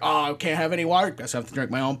Grylls' brother. Oh, I can't have any water. Guess I have to drink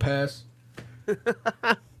my own piss.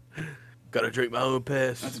 Gotta drink my own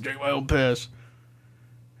piss. I have to drink my own piss.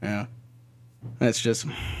 Yeah. That's just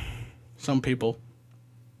some people.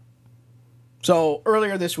 So,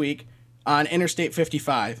 earlier this week, on Interstate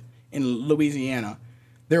 55 in Louisiana,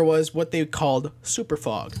 there was what they called super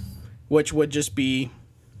fog, which would just be,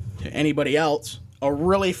 to anybody else, a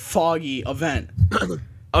really foggy event.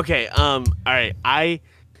 Okay, all right,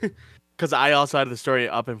 because I also had the story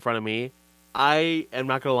up in front of me. I am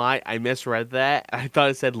not gonna lie, I misread that. I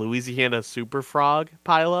thought it said Louisiana super frog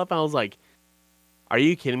pileup. I was like, are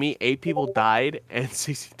you kidding me? 8 people died and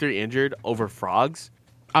 63 injured over frogs?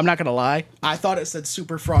 I'm not going to lie. I thought it said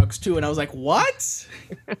super frogs too, and I was like, what?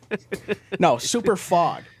 No, super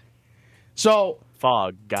fog. So,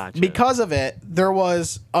 Fog, gotcha. because of it, there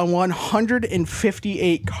was a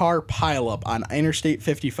 158 car pileup on Interstate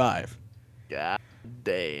 55. God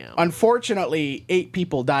damn. Unfortunately, 8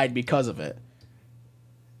 people died because of it.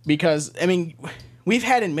 Because, I mean, we've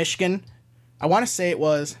had in Michigan, I want to say it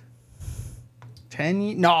was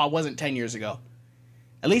 10, no, it wasn't 10 years ago.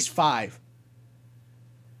 At least 5.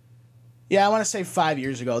 Yeah, I want to say 5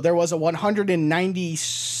 years ago. There was a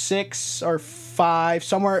 196 or 5,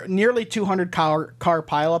 somewhere nearly 200 car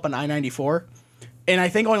pileup on I-94. And I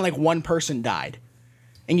think only like 1 person died.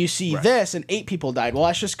 And you see this and 8 people died. Well,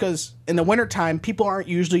 that's just because in the wintertime, people aren't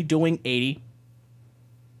usually doing 80.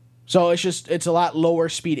 So it's a lot lower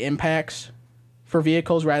speed impacts for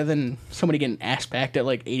vehicles rather than somebody getting ass backed at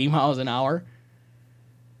like 80 miles an hour.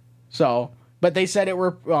 So, but they said it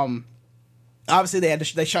were... obviously,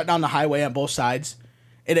 they shut down the highway on both sides,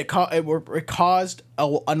 and it caused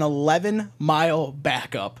an 11-mile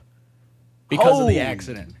backup because of the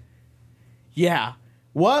accident. Yeah.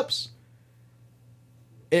 Whoops.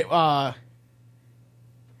 Because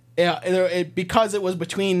it was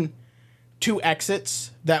between two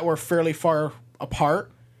exits that were fairly far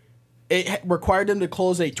apart, it required them to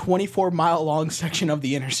close a 24-mile long section of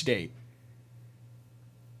the interstate.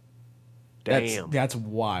 Damn. That's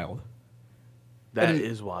wild. That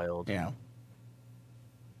is wild. Yeah.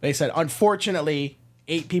 They said, unfortunately,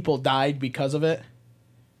 8 people died because of it.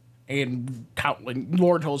 And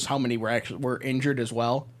Lord knows how many were injured as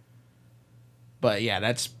well. But yeah,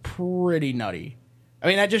 that's pretty nutty. I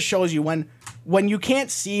mean, that just shows you when you can't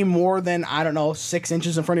see more than, 6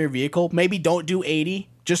 inches in front of your vehicle, maybe don't do 80.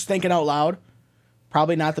 Just thinking out loud.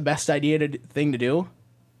 Probably not the best thing to do.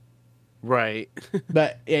 Right.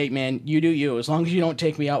 But, hey, man, you do you. As long as you don't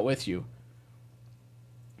take me out with you.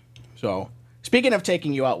 So, speaking of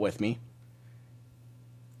taking you out with me,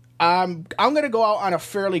 I'm going to go out on a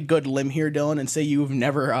fairly good limb here, Dylan, and say you've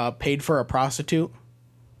never paid for a prostitute.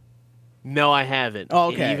 No, I haven't. Oh,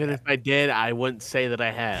 okay. And even if I did, I wouldn't say that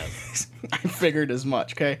I have. I figured as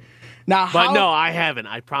much, okay? Now, but no, I haven't.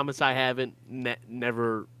 I promise I haven't.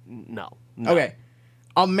 Never. No. Okay.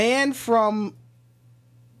 A man from...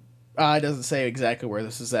 it doesn't say exactly where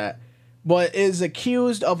this is at, but is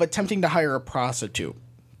accused of attempting to hire a prostitute,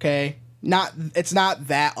 okay? It's not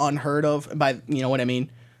that unheard of, you know what I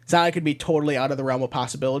mean? It's not like it could be totally out of the realm of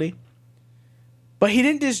possibility. But he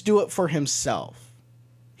didn't just do it for himself.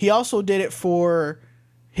 He also did it for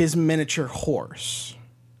his miniature horse.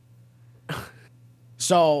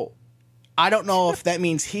 So, I don't know if that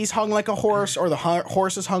means he's hung like a horse or the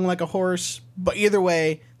horse is hung like a horse. But either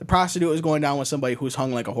way, the prostitute was going down with somebody who's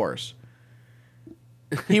hung like a horse.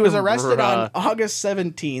 He was arrested on August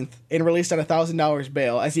 17th and released on $1,000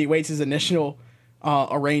 bail as he awaits his initial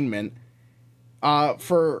arraignment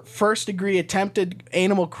for first-degree attempted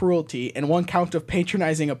animal cruelty and 1 count of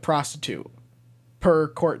patronizing a prostitute, per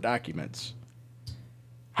court documents.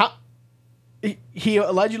 He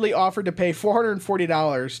allegedly offered to pay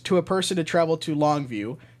 $440 to a person to travel to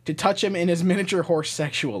Longview to touch him in his miniature horse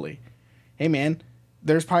sexually. Hey, man,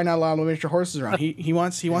 there's probably not a lot of miniature horses around. He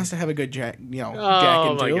wants to have a good jack in too.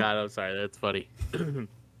 Oh my god, I'm sorry, that's funny.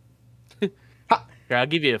 Here, I'll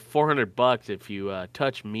give you $400 if you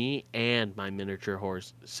touch me and my miniature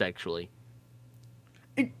horse sexually.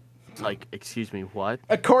 Excuse me, what?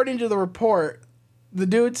 According to the report, the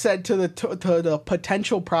dude said to the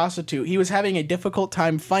potential prostitute he was having a difficult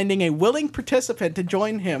time finding a willing participant to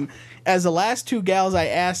join him, as the last 2 gals I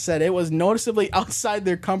asked said it was noticeably outside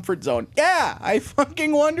their comfort zone. Yeah, I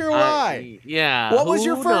fucking wonder why. Yeah. What was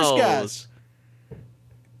your first guess?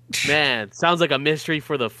 Man, sounds like a mystery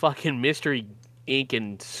for the fucking Mystery Inc.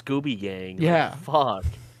 and Scooby Gang. Yeah. Fuck.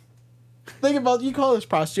 Think about, you call this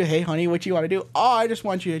prostitute, hey honey, what you want to do? Oh, I just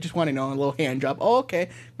want to know, a little hand job. Oh, okay.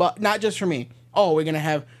 But not just for me. Oh, we're going to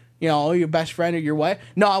have, your best friend or your wife?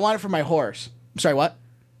 No, I want it for my horse. I'm sorry, what?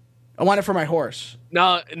 I want it for my horse.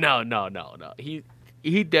 No.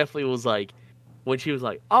 He definitely was like, when she was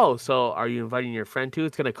like, oh, so are you inviting your friend too?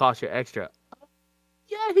 It's going to cost you extra.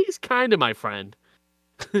 Yeah, he's kind of my friend.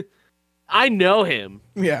 I know him.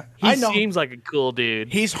 Yeah. He seems like a cool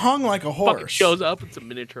dude. He's hung like a horse. Fucking shows up, it's a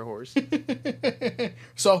miniature horse.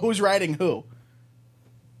 So who's riding who?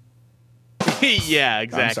 Yeah,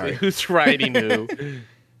 exactly. Who's riding who?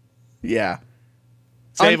 Yeah.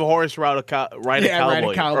 Save a horse, ride a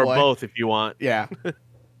cowboy. Or both if you want. Yeah.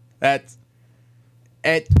 That's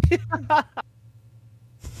it.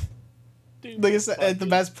 Dude, like I said, the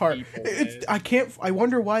best part. I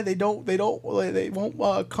wonder why they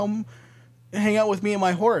won't come hang out with me and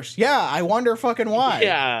my horse. Yeah, I wonder fucking why.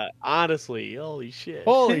 Yeah, honestly, holy shit.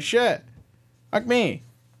 Fuck me.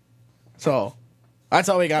 So, that's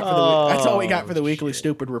all we got for the weekly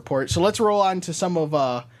stupid report. So let's roll on to some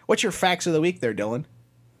of what's your facts of the week there, Dylan?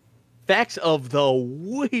 Facts of the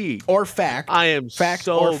week or fact? I am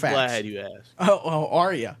so glad you asked. Oh,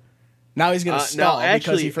 are you? Now he's gonna stall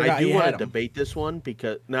because he forgot. I do want to debate this one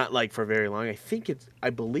because not like for very long. I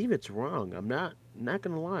believe it's wrong. I'm not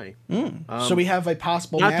gonna lie. So we have a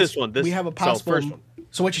possible. Not this one. We have a possible. first one.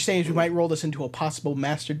 So what you're saying is we might roll this into a possible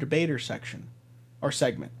master debater section or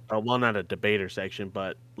segment. Well, not a debater section,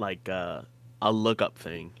 but like a lookup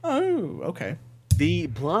thing. Oh, okay. The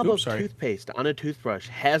blob of toothpaste on a toothbrush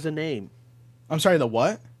has a name. I'm sorry, the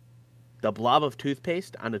what? The blob of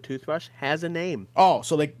toothpaste on a toothbrush has a name. Oh,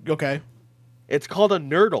 so okay. It's called a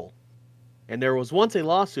nurdle. And there was once a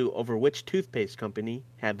lawsuit over which toothpaste company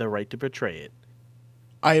had the right to portray it.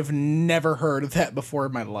 I have never heard of that before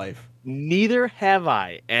in my life. Neither have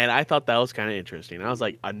I. And I thought that was kind of interesting. I was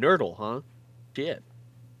like, a nurdle, huh? Shit.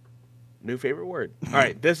 New favorite word. All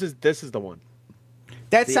right, this is the one.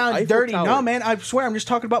 That The sounds Eiffel dirty. Tower. No, man, I swear I'm just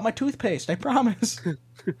talking about my toothpaste. I promise.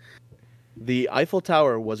 The Eiffel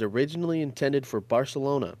Tower was originally intended for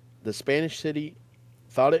Barcelona. The Spanish city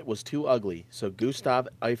thought it was too ugly, so Gustave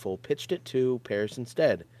Eiffel pitched it to Paris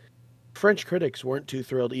instead. French critics weren't too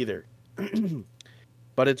thrilled either.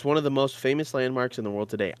 But it's one of the most famous landmarks in the world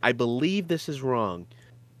today. I believe this is wrong.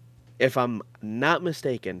 If I'm not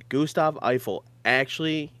mistaken, Gustave Eiffel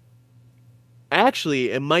actually,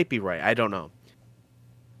 it might be right. I don't know.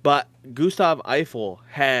 But Gustave Eiffel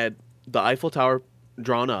had the Eiffel Tower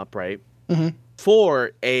drawn up, right? Mm-hmm.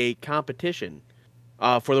 For a competition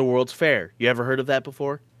for the World's Fair. You ever heard of that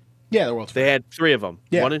before? Yeah, the world's They had 3 of them.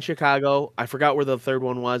 Yeah. One in Chicago. I forgot where the third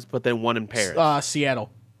one was, but then one in Paris. Seattle.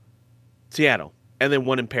 Seattle. And then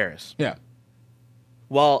one in Paris. Yeah.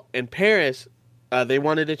 Well, in Paris, they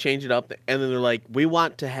wanted to change it up, and then they're like, we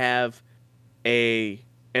want to have an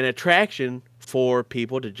attraction for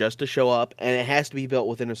people to show up, and it has to be built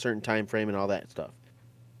within a certain time frame and all that stuff.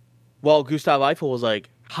 Well, Gustave Eiffel was like,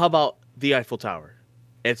 how about the Eiffel Tower?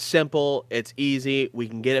 It's simple, it's easy, we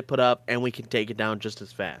can get it put up, and we can take it down just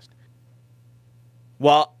as fast.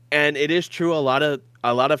 Well, and it is true, a lot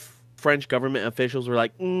of French government officials were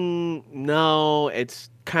like, no, it's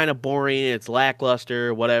kind of boring, it's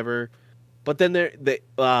lackluster, whatever. But then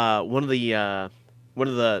one of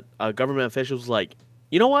the government officials was like,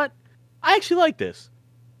 you know what? I actually like this.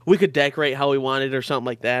 We could decorate how we wanted or something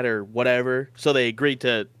like that or whatever. So they agreed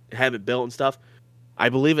to have it built and stuff. I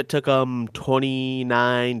believe it took them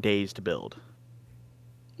 29 days to build.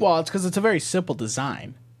 Well, it's because it's a very simple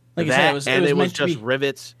design. Like you That, said, it was meant to just be,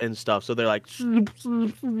 rivets and stuff. So they're like,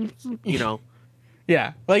 you know.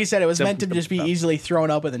 Yeah, like you said, it was Simple, meant to just be simple stuff. easily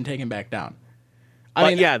thrown up and then taken back down.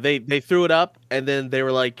 But yeah, they threw it up and then they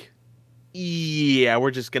were like, yeah,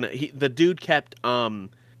 we're just gonna. The dude kept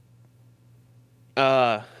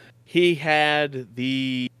he had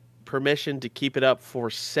the permission to keep it up for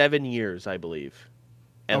 7 years, I believe,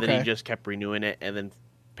 and then Okay. he just kept renewing it. And then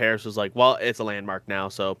Paris was like, well, it's a landmark now,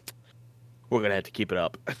 so we're gonna have to keep it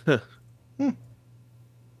up.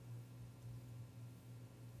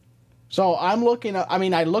 So I'm looking up. I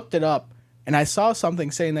mean, I looked it up and I saw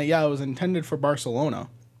something saying that it was intended for Barcelona,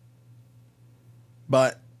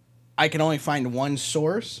 but I can only find one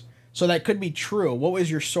source, so that could be true. What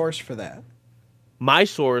was your source for that? My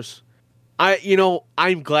source,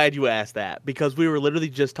 I'm glad you asked that because we were literally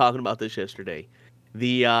just talking about this yesterday.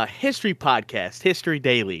 The history podcast, History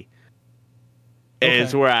Daily, is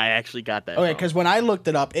Okay. where I actually got that. Okay, from. because when I looked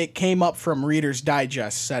it up, it came up from Reader's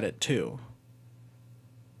Digest said it too.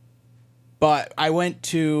 But I went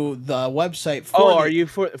to the website for. are you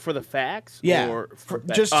for the facts? Yeah, or for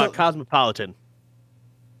just to- Cosmopolitan.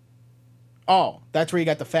 Oh, that's where you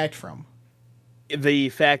got the fact from. The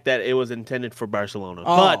fact that it was intended for Barcelona,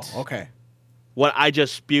 Oh, but okay. what I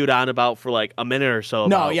just spewed on about for like a minute or so.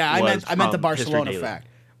 No, about yeah, I was meant the from History Barcelona Daily. fact.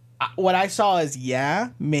 What I saw is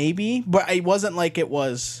maybe, but it wasn't like it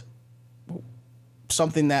was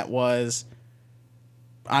something that was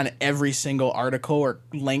on every single article or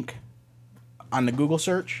link on the Google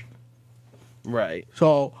search. Right.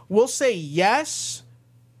 So we'll say yes,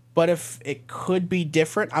 but if it could be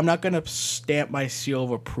different, I'm not gonna stamp my seal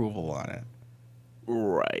of approval on it.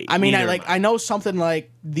 Right. I mean, Neither am I know something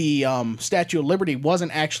like the Statue of Liberty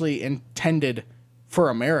wasn't actually intended for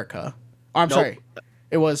America. I'm Nope. sorry,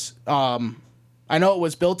 it was. I know it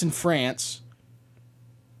was built in France.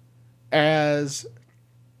 As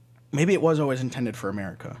maybe it was always intended for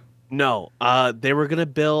America. No, they were gonna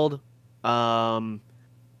build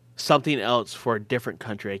something else for a different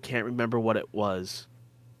country. I can't remember what it was,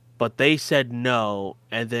 but they said no,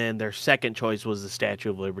 and then their second choice was the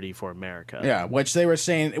Statue of Liberty for America. Yeah, which they were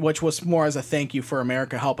saying, which was more as a thank you for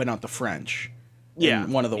America helping out the French. Yeah,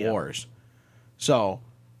 In one of the yeah. wars. So,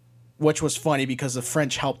 which was funny because the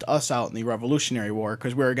French helped us out in the Revolutionary War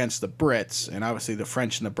because we were against the Brits, and obviously the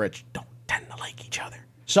French and the Brits don't tend to like each other.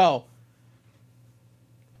 So,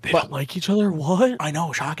 They don't like each other. What? I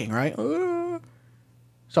know, shocking, right?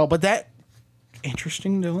 So, but that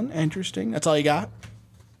interesting, Dylan. Interesting. That's all you got.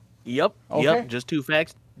 Yep. Okay. Yep. Just 2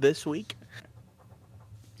 facts this week.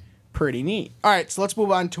 Pretty neat. All right, so let's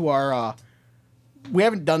move on to our. We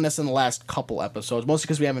haven't done this in the last couple episodes, mostly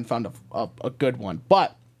because we haven't found a good one.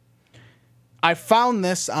 But I found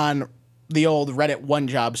this on the old Reddit One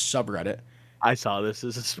Job subreddit. I saw this.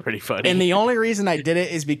 This is pretty funny. And the only reason I did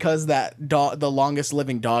it is because that dog, the longest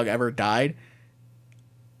living dog ever, died.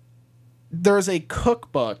 There's a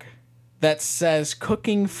cookbook that says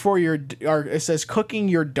cooking for your, or it says cooking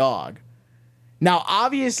your dog, Now,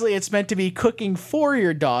 obviously, it's meant to be cooking for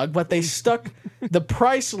your dog, but they stuck the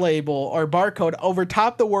price label or barcode over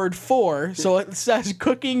top the word for, so it says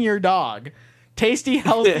cooking your dog. Tasty,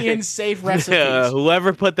 healthy, and safe recipes.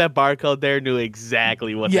 Whoever put that barcode there knew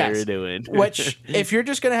exactly what they were doing. Which, if you're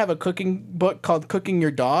just going to have a cooking book called Cooking Your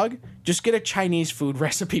Dog, just get a Chinese food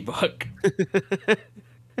recipe book.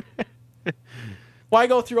 Why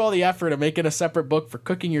go through all the effort of making a separate book for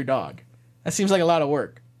cooking your dog? That seems like a lot of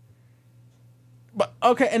work. But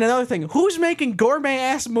okay, and another thing, who's making gourmet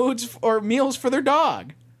ass moods or meals for their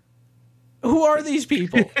dog? Who are these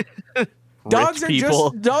people? Dogs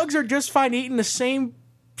are just fine eating the same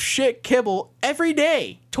shit kibble every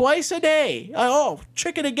day, twice a day. Oh,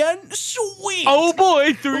 chicken again? Sweet. Oh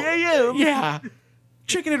boy, 3 a.m. Yeah.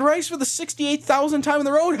 Chicken and rice for the 68,000th time on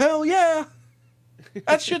the road? Hell yeah.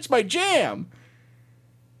 That shit's my jam.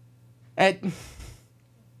 I'm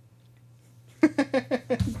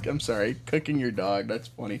sorry, cooking your dog. That's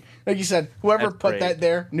funny. Like you said, whoever put that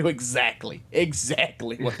there knew exactly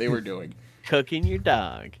what they were doing. Cooking your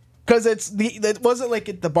dog. Because it wasn't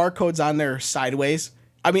like the barcode's on there sideways.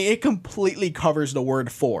 I mean, it completely covers the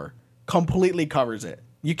word for. Completely covers it.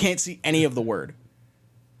 You can't see any of the word.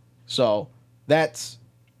 So that's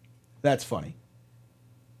funny.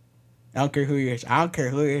 I don't care who you is.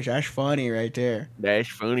 That's funny right there. That's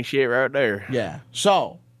funny shit right there. Yeah.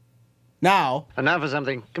 So now for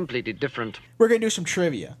something completely different. We're going to do some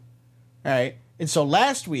trivia. All right. And so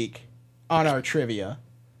last week on our trivia,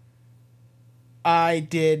 I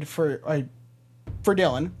did for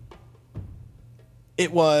Dylan,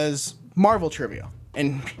 it was Marvel trivia.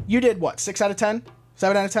 And you did what? 6 out of 10?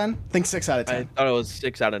 7 out of 10? I think 6 out of 10. I thought it was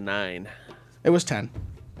 6 out of 9. It was 10.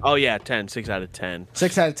 Oh, yeah, 10. 6 out of 10.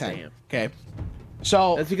 6 out of 10. Damn. Okay.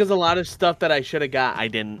 So that's because a lot of stuff that I should have got, I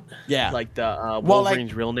didn't. Yeah. Like the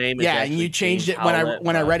Wolverine's real name. Yeah, and you changed it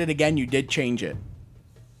when I read it again. You did change it,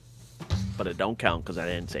 but it don't count because I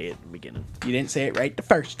didn't say it in the beginning. You didn't say it right the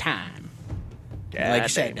first time. Yeah, like I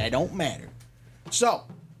said, that don't matter. So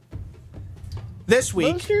this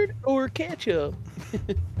week, mustard or ketchup.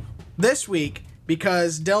 This week,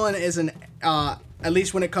 because Dylan is an at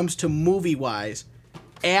least when it comes to movie wise,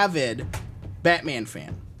 avid Batman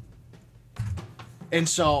fan. And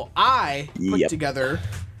so I put together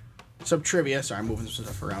some trivia. Sorry, I'm moving some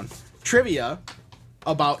stuff around. Trivia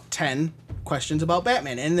about 10 questions about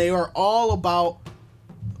Batman. And they are all about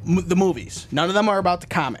the movies. None of them are about the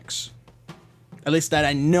comics. At least that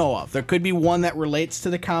I know of. There could be one that relates to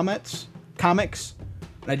the comics.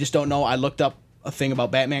 And I just don't know. I looked up a thing about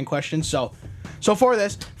Batman questions. So for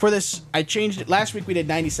this, I changed it. Last week we did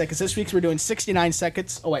 90 seconds. This week we're doing 69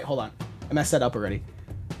 seconds. Oh, wait, hold on. I messed that up already.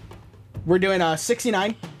 We're doing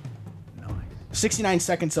 69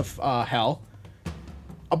 seconds of hell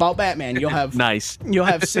about Batman. You'll have nice. You'll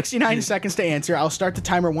have 69 seconds to answer. I'll start the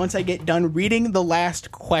timer once I get done reading the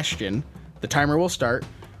last question. The timer will start.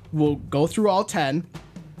 We'll go through all 10.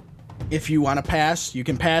 If you want to pass, you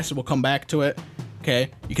can pass. We'll come back to it.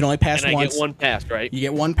 Okay. You can only pass once. I get one pass, right? You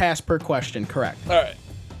get one pass per question. Correct. All right.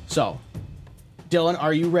 So, Dylan,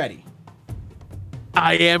 are you ready?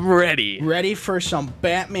 I am ready. Ready for some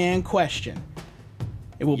Batman question.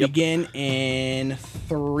 It will begin in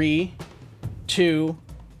 3, 2,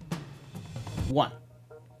 1.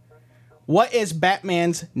 What is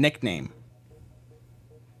Batman's nickname?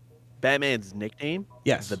 Batman's nickname?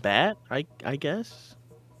 Yes. The Bat, I guess.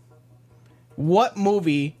 What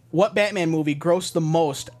Batman movie grossed the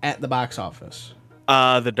most at the box office?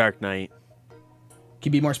 The Dark Knight. Can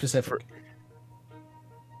you be more specific?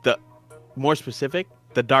 More specific,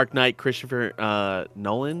 The Dark Knight, Christopher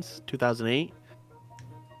Nolan's 2008.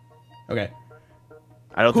 Okay.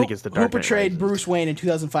 I don't think it's The Dark Knight. Who portrayed Bruce Wayne in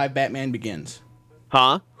 2005 Batman Begins?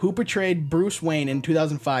 Huh? Who portrayed Bruce Wayne in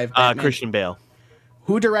 2005 Batman? Christian Bale.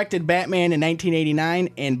 Who directed Batman in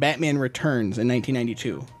 1989 and Batman Returns in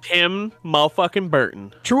 1992? Tim motherfucking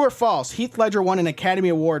Burton. True or false? Heath Ledger won an Academy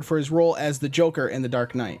Award for his role as the Joker in The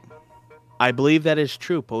Dark Knight. I believe that is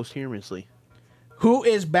true posthumously. Who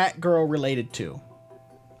is Batgirl related to?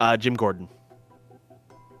 Jim Gordon.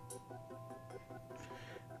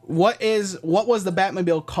 What was the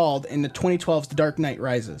Batmobile called in the 2012's The Dark Knight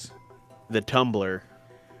Rises? The Tumbler.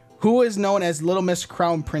 Who is known as Little Miss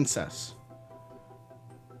Crown Princess?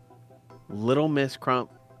 Little Miss Crown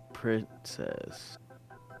Princess.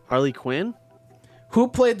 Harley Quinn? Who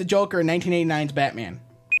played the Joker in 1989's Batman?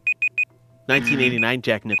 1989,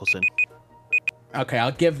 Jack Nicholson. Okay,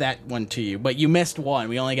 I'll give that one to you, but you missed one.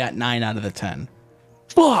 We only got 9 out of the 10.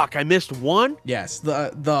 Fuck, I missed one? Yes,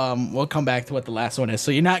 we'll come back to what the last one is.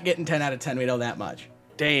 So you're not getting 10 out of 10, we know that much.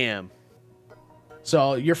 Damn.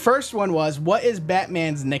 So your first one was, what is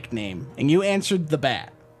Batman's nickname? And you answered the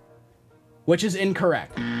Bat, which is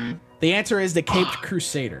incorrect. The answer is the Caped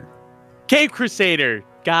Crusader. Cape Crusader.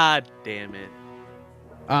 God damn it.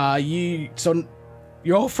 You're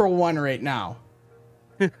 0 for 1 right now.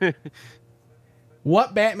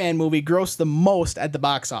 What Batman movie grossed the most at the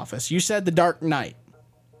box office? You said The Dark Knight.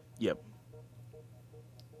 Yep.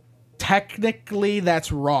 Technically,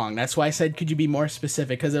 that's wrong. That's why I said, could you be more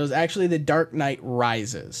specific? Because it was actually The Dark Knight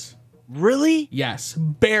Rises. Really? Yes,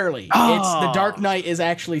 barely. Oh. It's The Dark Knight is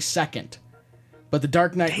actually second, but The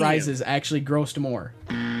Dark Knight Rises actually grossed more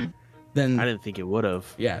than. I didn't think it would have.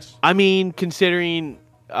 Yes. I mean, considering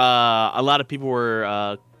a lot of people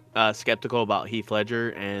were skeptical about Heath Ledger,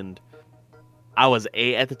 and I was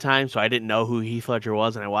 8 at the time, so I didn't know who Heath Ledger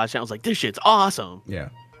was, and I watched it. I was like, this shit's awesome. Yeah.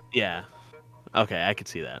 Yeah. Okay, I could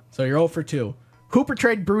see that. So you're 0 for 2. Who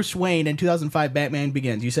portrayed Bruce Wayne in 2005 Batman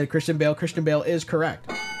Begins? You said Christian Bale. Christian Bale is correct.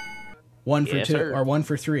 1 for 2 sir. or 1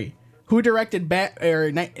 for 3. Who directed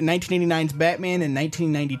 1989's Batman and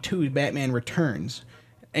 1992's Batman Returns?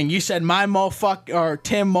 And you said Tim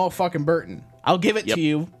motherfucking Burton. I'll give it to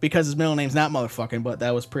you because his middle name's not motherfucking, but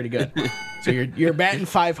that was pretty good. So you're batting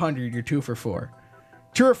 500. You're 2 for 4.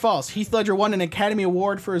 True or false? Heath Ledger won an Academy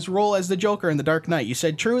Award for his role as the Joker in The Dark Knight. You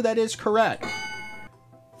said true. That is correct.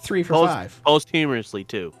 3 for 5. Posthumously,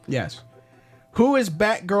 too. Yes. Who is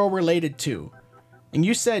Batgirl related to? And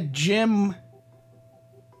you said Jim.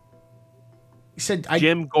 You said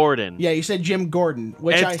Jim Gordon. Yeah, you said Jim Gordon,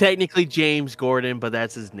 which It's technically James Gordon, but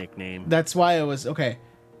that's his nickname. That's why it was okay.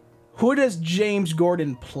 Who does James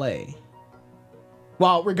Gordon play?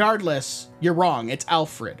 Well, regardless, you're wrong. It's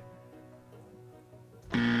Alfred.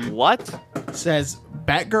 What? It says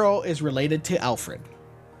Batgirl is related to Alfred.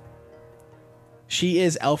 She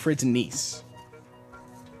is Alfred's niece.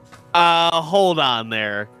 Hold on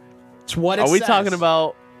there. It's what it Are we says. talking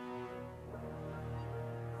about?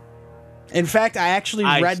 In fact, I actually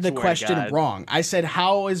read the swear to question God. wrong. I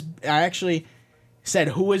actually said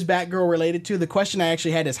who is Batgirl related to? The question I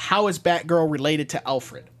actually had is how is Batgirl related to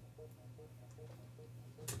Alfred?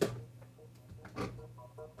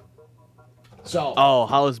 So. Oh,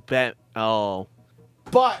 how is Bat? Oh,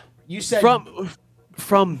 But you said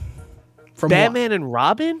from Batman and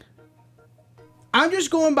Robin. I'm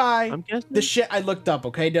just going by I'm guessing the shit I looked up.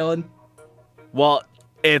 Okay, Dylan. Well,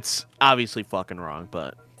 it's obviously fucking wrong,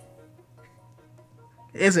 but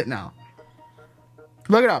Is it now?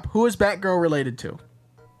 Look it up. Who is Batgirl related to?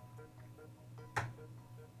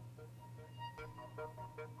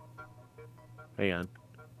 hang on.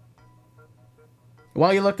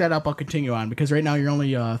 While you look that up, I'll continue on because right now you're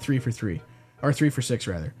only 3 for 3. Or 3 for 6,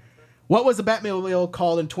 rather. What was the Batmobile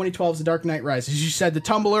called in 2012's The Dark Knight Rises? You said the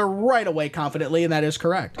Tumbler right away confidently, and that is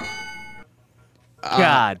correct.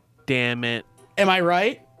 God damn it. Am I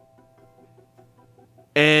right?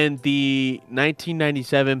 And the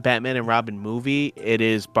 1997 Batman and Robin movie, it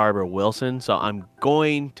is Barbara Wilson, so I'm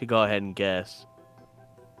going to go ahead and guess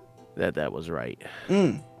that was right.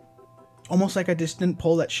 Almost like I just didn't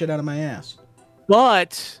pull that shit out of my ass.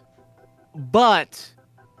 But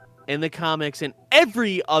in the comics and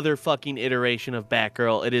every other fucking iteration of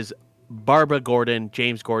Batgirl, it is Barbara Gordon,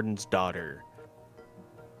 James Gordon's daughter.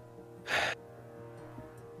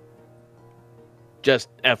 Just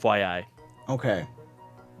FYI. Okay.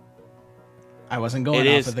 I wasn't going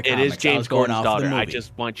off of the comics. It is I was James going Gordon's off daughter. the movie. I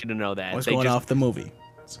just want you to know that. I was going off the movie.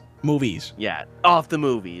 Movies. Yeah, off the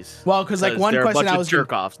movies. Well, because like one there are a question bunch I of was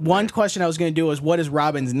jerk-offs in one there. question I was going to do is what is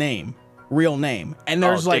Robin's name, real name, and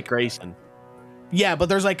there's Dick like Grayson. yeah, but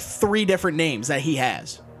there's like 3 different names that he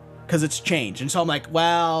has because it's changed, and so I'm like,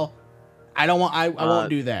 well, I don't want I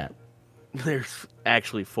won't do that. There's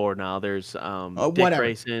actually 4 now. There's Dick Whatever.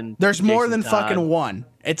 Grayson. There's more Jason than Todd, fucking one.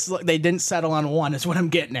 It's like they didn't settle on one. Is what I'm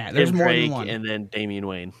getting at. There's Tim more Drake, than one. and then Damian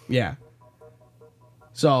Wayne. Yeah.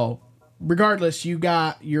 So, regardless,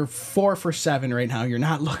 you're 4 for 7 right now. You're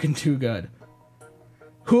not looking too good.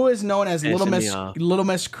 Who is known as Little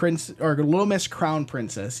Miss Crown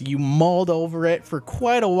Princess? You mulled over it for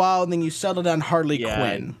quite a while, and then you settled on Harley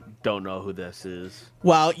Quinn. I don't know who this is.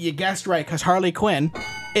 Well, you guessed right, because Harley Quinn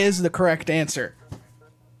is the correct answer.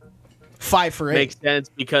 5 for 8. Makes sense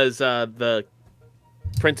because the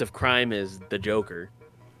Prince of Crime is the Joker.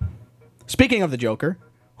 Speaking of the Joker,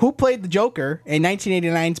 who played the Joker in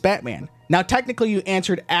 1989's Batman? Now, technically, you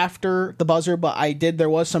answered after the buzzer, but there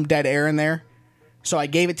was some dead air in there. So I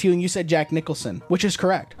gave it to you, and you said Jack Nicholson, which is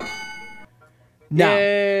correct. Now,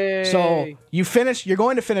 so you're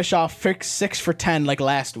going to finish off 6 for 10 like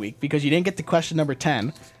last week because you didn't get to question number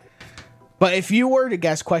 10. But if you were to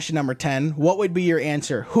guess question number 10, what would be your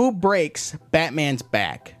answer? Who breaks Batman's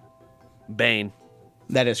back? Bane.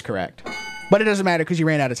 That is correct. But it doesn't matter because you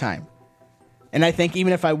ran out of time. And I think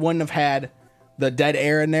even if I wouldn't have had the dead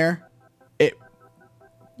air in there, it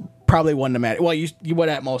probably wouldn't have mattered. Well, you would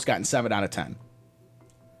have at most gotten 7 out of 10.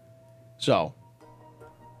 So.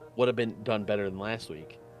 Would have been done better than last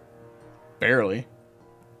week. Barely.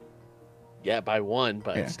 Yeah, by 1,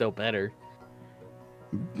 but Yeah. it's still better.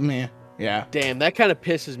 Meh. Yeah. Damn, that kind of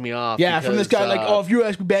pisses me off. Yeah, because, from this guy, like, oh, if you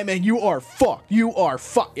ask me, Batman, you are fucked. You are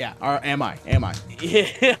fucked. Yeah, or am I?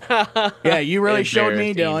 Yeah. Yeah, you really showed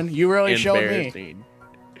me, Dylan. You really showed me.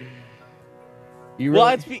 You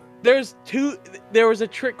really... There was a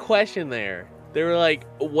trick question there. They were like,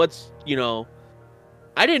 what's, I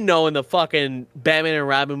didn't know in the fucking Batman and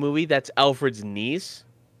Robin movie that's Alfred's niece.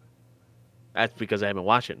 That's because I haven't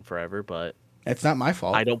watched it in forever, but... It's not my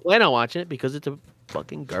fault. I don't plan on watching it because it's a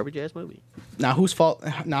fucking garbage-ass movie. Now, whose fault?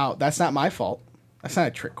 Now, that's not my fault. That's not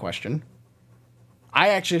a trick question. I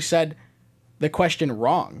actually said the question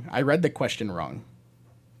wrong. I read the question wrong.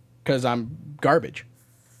 Because I'm garbage.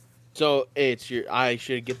 So, I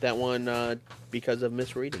should get that one because of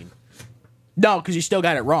misreading. No, because you still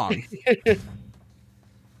got it wrong.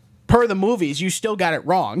 Per the movies, you still got it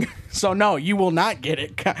wrong. So, no, you will not get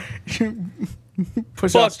it.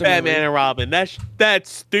 Fuck Batman and Robin.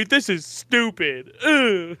 Dude, this is stupid.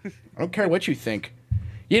 Ugh. I don't care what you think.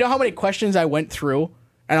 You know how many questions I went through,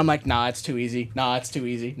 and I'm like, nah, it's too easy. Nah, it's too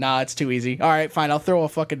easy. Nah, it's too easy. All right, fine. I'll throw a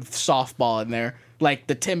fucking softball in there. Like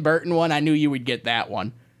the Tim Burton one, I knew you would get that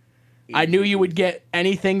one. I knew you would get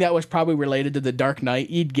anything that was probably related to the Dark Knight.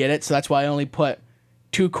 You'd get it, so that's why I only put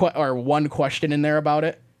one question in there about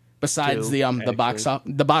it. Besides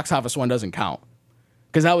the box office one doesn't count.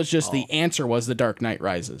 Because that was just the answer was The Dark Knight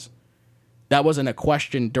Rises. That wasn't a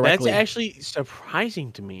question directly. That's actually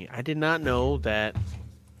surprising to me. I did not know that.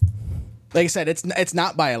 Like I said, it's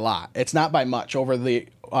not by a lot. It's not by much over the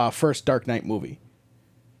first Dark Knight movie.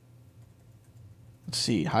 Let's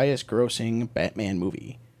see. Highest grossing Batman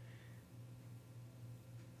movie.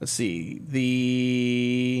 Let's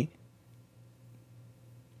see.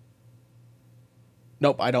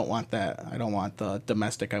 Nope, I don't want that. I don't want the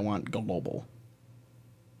domestic. I want global.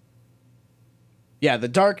 Yeah, The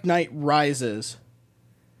Dark Knight Rises.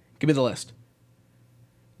 Give me the list.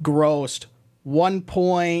 Grossed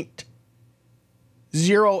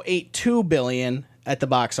 $1.082 billion at the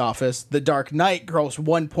box office. The Dark Knight grossed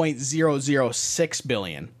 $1.006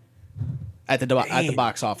 billion at the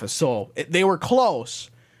box office. So they were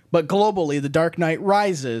close, but globally, The Dark Knight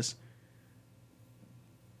Rises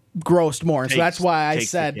grossed more. And so that's why I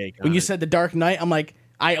said, when you said The Dark Knight, I'm like,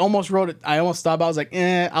 I almost wrote it. I almost thought about it. I was like,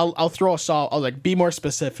 I'll throw a salt. I was like, be more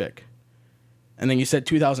specific. And then you said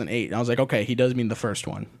 2008. And I was like, okay, he does mean the first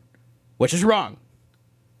one, which is wrong.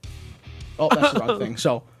 Oh, that's the wrong thing.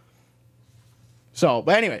 So,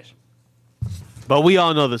 but anyways. But we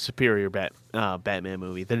all know the superior Batman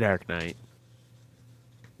movie, The Dark Knight.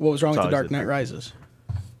 What was wrong with The Dark Knight Rises?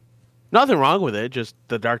 Nothing wrong with it. Just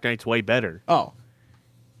The Dark Knight's way better. Oh.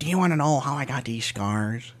 Do you want to know how I got these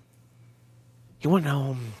scars? You want to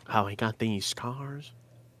know how I got these scars?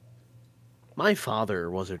 My father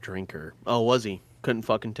was a drinker. Oh, was he? Couldn't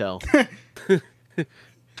fucking tell.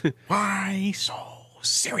 Why so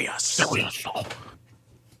serious?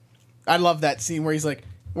 I love that scene where he's like,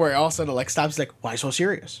 where all of a sudden like stops, like, why so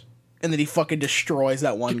serious? And then he fucking destroys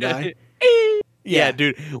that one guy. Yeah,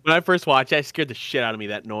 dude. When I first watched it, it scared the shit out of me,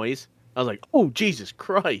 that noise. I was like, oh, Jesus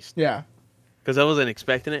Christ. Yeah. Because I wasn't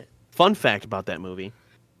expecting it. Fun fact about that movie.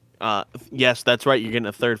 Yes, that's right. You're getting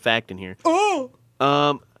a third fact in here. Oh!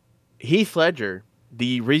 Heath Ledger,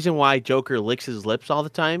 the reason why Joker licks his lips all the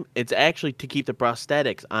time, it's actually to keep the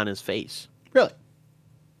prosthetics on his face. Really?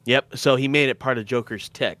 Yep. So he made it part of Joker's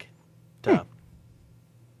tick to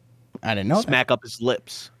I didn't know smack up his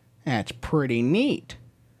lips. That's pretty neat.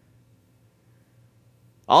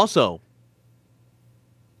 Also,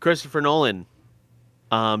 Christopher Nolan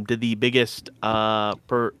did the biggest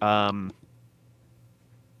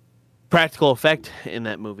practical effect in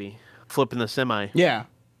that movie, flipping the semi. Yeah.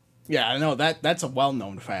 Yeah, I know. That's a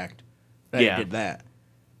well-known fact that he did that.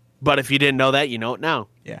 But if you didn't know that, you know it now.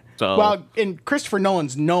 Yeah. So, well, and Christopher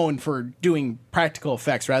Nolan's known for doing practical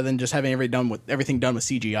effects rather than just having everything done with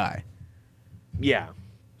CGI. Yeah.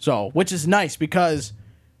 So, which is nice because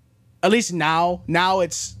at least now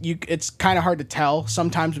it's kind of hard to tell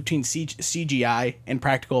sometimes between CGI and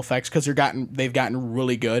practical effects because they've gotten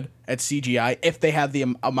really good at CGI if they have a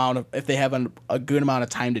good amount of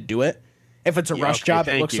time to do it. If it's a rush job,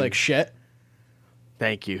 it looks like shit.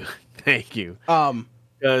 Thank you.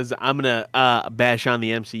 Because I'm gonna bash on the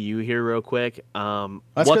MCU here real quick. What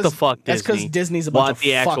the fuck, Disney? That's because Disney's a bunch of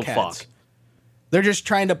the actual fuckheads. fuck. They're just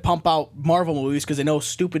trying to pump out Marvel movies because they know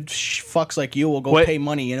stupid fucks like you will go pay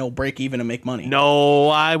money and it'll break even and make money. No,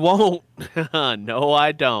 I won't. No,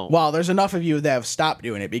 I don't. Well, there's enough of you that have stopped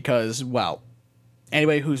doing it because, well,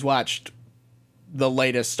 anybody who's watched the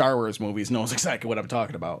latest Star Wars movies knows exactly what I'm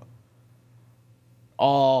talking about.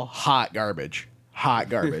 All hot garbage. Hot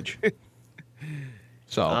garbage.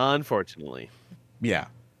 So, unfortunately. Yeah.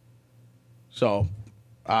 So,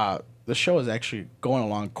 the show is actually going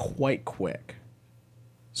along quite quick.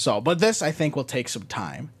 So, but this I think will take some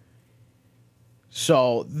time.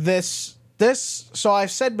 So so I've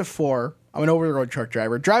said before, I'm an over-the-road truck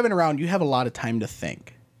driver. Driving around, you have a lot of time to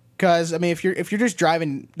think. Because I mean, if you're just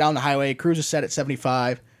driving down the highway, cruise is set at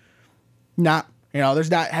 75. There's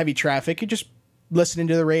not heavy traffic. You're just listening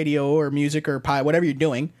to the radio or music or whatever you're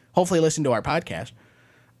doing. Hopefully, listen to our podcast.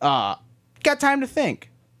 Got time to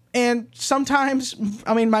think, and sometimes,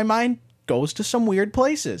 I mean, my mind goes to some weird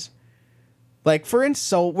places. Like, for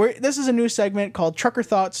instance, this is a new segment called Trucker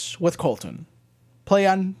Thoughts with Colton. Play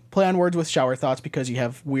on words with shower thoughts because you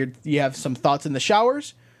have some thoughts in the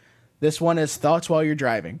showers. This one is thoughts while you're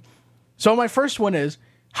driving. So my first one is,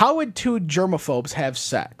 how would two germaphobes have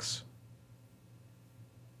sex?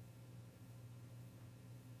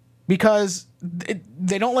 Because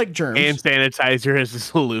they don't like germs. Hand sanitizer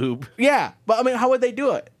is a lube. Yeah, but I mean, how would they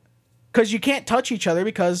do it? Because you can't touch each other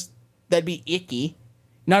because that'd be icky.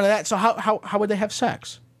 None of that. So how would they have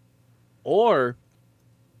sex? Or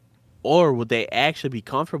would they actually be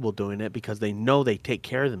comfortable doing it because they know they take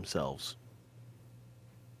care of themselves?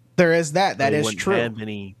 There is that. That they is wouldn't true. Have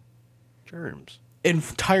any germs.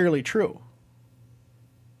 Entirely true.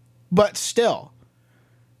 But still,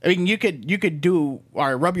 I mean, you could do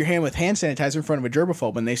or rub your hand with hand sanitizer in front of a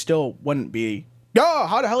germaphobe, and they still wouldn't be. Oh,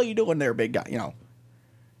 how the hell are you doing there, big guy? You know.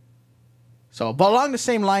 So, but along the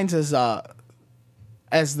same lines as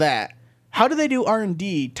that, how do they do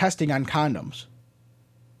R&D testing on condoms?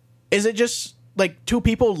 Is it just like two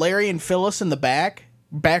people, Larry and Phyllis, in the back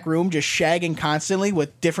room, just shagging constantly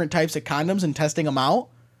with different types of condoms and testing them out?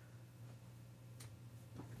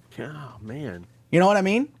 Oh man, you know what I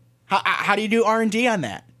mean? How do you do R&D on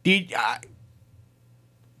that? Do you?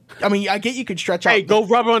 I mean, I get you could stretch out. Hey, go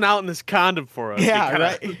rub one out in this condom for us. Yeah,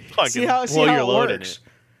 right. See how it works.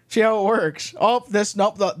 See how it works. Oh,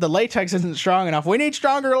 the latex isn't strong enough. We need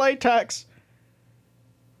stronger latex.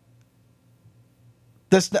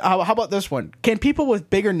 How about this one? Can people with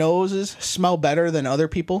bigger noses smell better than other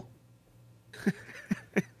people?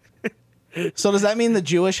 So does that mean the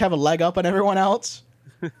Jewish have a leg up on everyone else?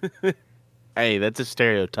 Hey, that's a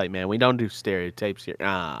stereotype, man. We don't do stereotypes here.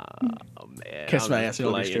 Oh man. Kiss my ass,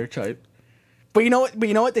 don't do stereotype. But you know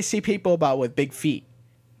what? They see people about with big feet.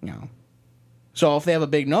 You know. So if they have a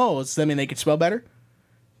big nose, does that mean they could smell better?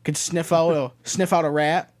 Could sniff out a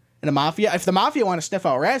rat in a mafia? If the mafia want to sniff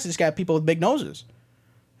out rats, they just got people with big noses.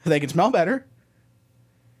 They can smell better.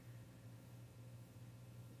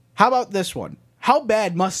 How about this one? How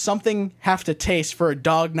bad must something have to taste for a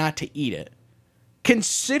dog not to eat it?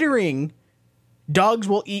 Considering dogs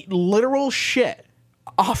will eat literal shit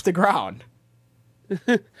off the ground.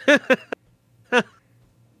 You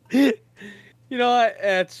know what?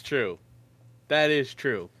 That's true. That is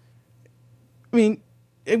true. I mean,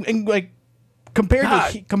 like compared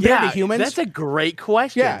to humans, that's a great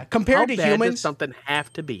question. Yeah, compared to humans, does something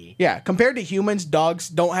have to be? Yeah, compared to humans, dogs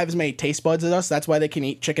don't have as many taste buds as us. That's why they can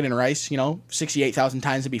eat chicken and rice, 68,000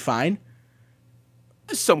 times to be fine.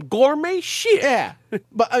 Some gourmet shit. Yeah,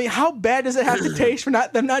 but I mean, how bad does it have to taste for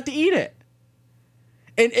them not to eat it?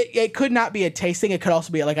 And it could not be a taste thing. It could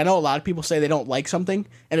also be like, I know a lot of people say they don't like something,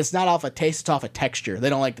 and it's not off a taste, it's off a texture. They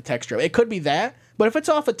don't like the texture. It could be that, but if it's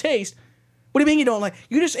off a taste, what do you mean you don't like?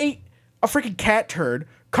 You just ate a freaking cat turd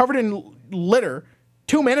covered in litter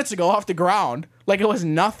 2 minutes ago off the ground like it was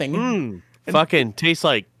nothing. Fucking tastes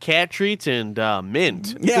like cat treats and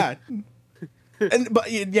mint. Yeah.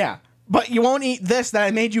 But you won't eat this that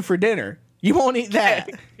I made you for dinner. You won't eat that.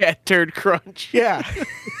 Cat turd crunch. Yeah.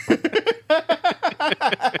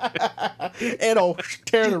 It'll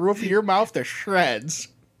tear the roof of your mouth to shreds.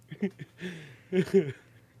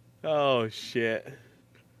 Oh, shit.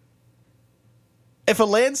 If a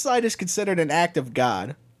landslide is considered an act of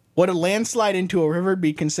God, would a landslide into a river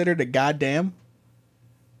be considered a goddamn?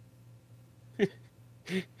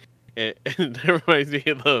 It reminds me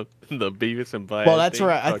of the Beavis and Butthead. Well, that's thing.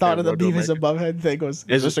 right. I thought of the Beavis and Butthead thing. Is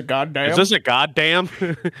this a goddamn? Is this a goddamn?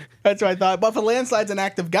 That's what I thought. But if a landslide's an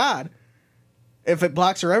act of God, if it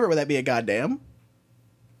blocks a river, would that be a goddamn?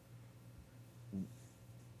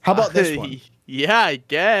 How about this one? Yeah, I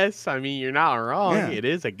guess. I mean, you're not wrong. Yeah. It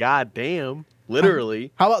is a goddamn.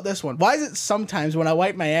 Literally. How about this one? Why is it sometimes when I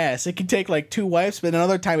wipe my ass, it can take like 2 wipes, but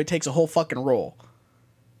another time it takes a whole fucking roll?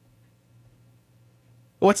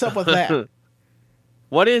 What's up with that?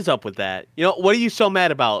 What is up with that? You know, what are you so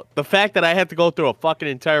mad about? The fact that I have to go through a fucking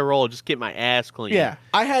entire roll just get my ass clean. Yeah,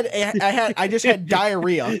 I just had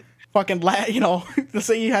diarrhea. Fucking, let's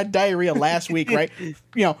say you had diarrhea last week, right?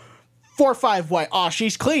 4 or 5 white. Oh,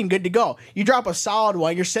 she's clean, good to go. You drop a solid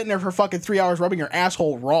one, you're sitting there for fucking 3 hours rubbing your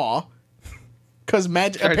asshole raw. Because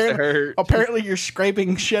apparently you're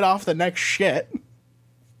scraping shit off the next shit.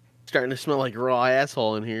 Starting to smell like raw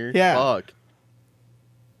asshole in here. Yeah. Fuck.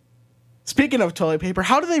 Speaking of toilet paper,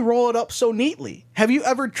 how do they roll it up so neatly? Have you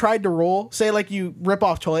ever tried to roll? Say, like, you rip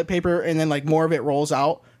off toilet paper and then, like, more of it rolls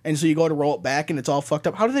out, and so you go to roll it back and it's all fucked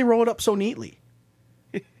up. How do they roll it up so neatly?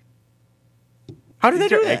 How do they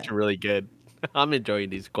do that? They're actually really good. I'm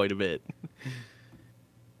enjoying these quite a bit.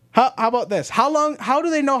 How about this? How do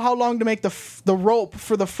they know how long to make the rope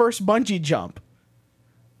for the first bungee jump?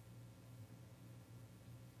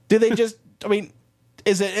 Do they just, I mean,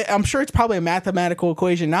 I'm sure it's probably a mathematical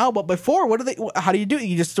equation now, but before, how do you do it?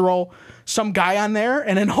 You just throw some guy on there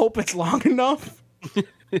and then hope it's long enough?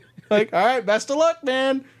 Like, all right, best of luck,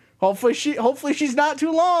 man. Hopefully she's not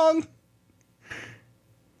too long.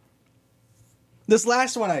 This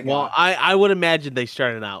last one I got. Well, I would imagine they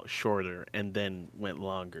started out shorter and then went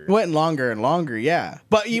longer. Went longer and longer, yeah.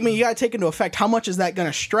 But you got to take into effect how much is that going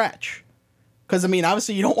to stretch? Because,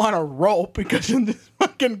 obviously you don't want a rope because you just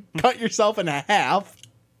fucking cut yourself in half.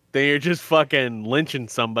 Then you're just fucking lynching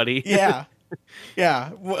somebody. Yeah.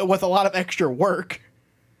 Yeah, with a lot of extra work.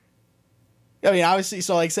 Obviously,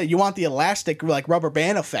 so like I said, you want the elastic, like, rubber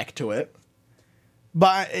band effect to it.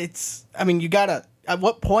 But you got to... At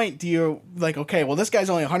what point do you, like, okay, well, this guy's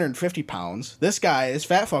only 150 pounds. This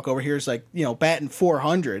fat fuck over here is, like, batting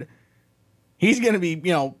 400. He's going to be,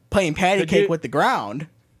 playing patty cake with the ground.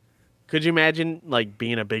 Could you imagine, like,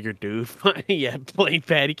 being a bigger dude? Yeah, playing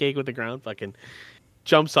patty cake with the ground. Fucking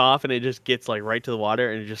jumps off and it just gets, like, right to the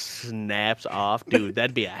water and it just snaps off. Dude,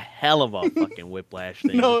 that'd be a hell of a fucking whiplash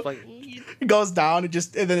thing. No, like, it goes down and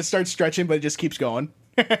then it starts stretching, but it just keeps going.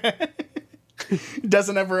 It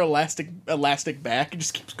doesn't ever elastic back. It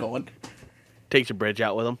just keeps going. Takes a bridge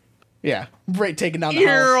out with him. Yeah. Right, taking down the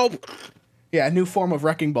house. Yeah, a new form of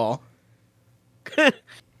wrecking ball. Yeah,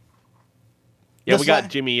 we got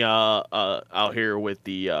Jimmy out here with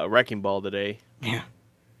the wrecking ball today. Yeah.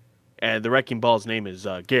 And the wrecking ball's name is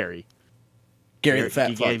Gary. Gary the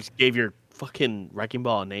fat fuck. Gave your fucking wrecking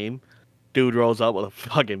ball a name. Dude rolls up with a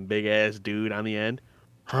fucking big-ass dude on the end.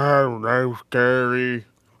 Hi, my name's Gary.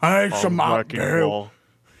 It's a wrecking ball.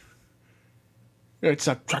 It's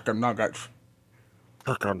a chicken nuggets.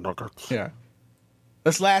 Chicken nuggets. Yeah.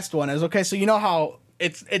 This last one is, okay, so you know how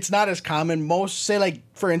it's not as common. Most, say, like,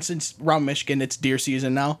 for instance, around Michigan, it's deer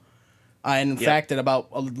season now. And in fact, in about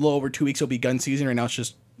a little over 2 weeks, it'll be gun season. Right now, it's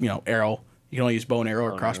just, arrow. You can only use bow and arrow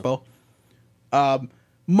or crossbow.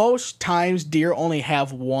 Most times, deer only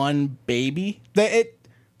have one baby. They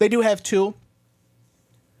do have two.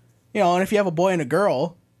 And if you have a boy and a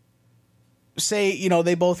girl, say,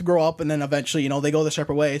 they both grow up and then eventually, they go their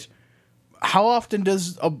separate ways. How often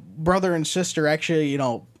does a brother and sister actually,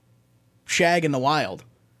 shag in the wild?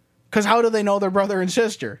 Because how do they know their brother and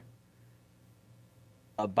sister?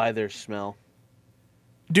 By their smell.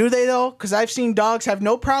 Do they, though? Because I've seen dogs have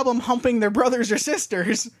no problem humping their brothers or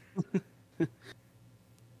sisters.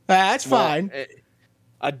 That's fine.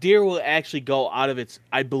 A deer will actually go out of its...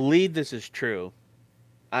 I believe this is true.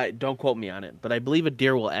 Don't quote me on it, but I believe a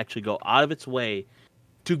deer will actually go out of its way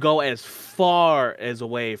to go as far as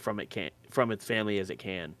away from its family as it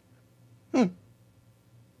can.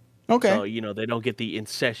 Okay. So, they don't get the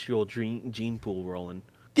incestual gene pool rolling.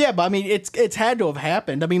 Yeah, but it's had to have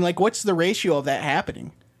happened. Like, what's the ratio of that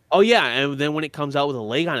happening? Oh, yeah, and then when it comes out with a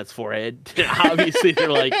leg on its forehead, obviously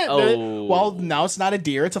they're like, oh. Well, now it's not a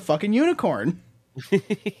deer, it's a fucking unicorn.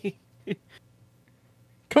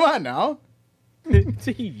 Come on now. It's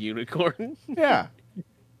a unicorn. Yeah.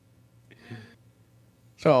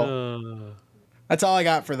 So, that's all I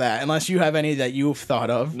got for that, unless you have any that you've thought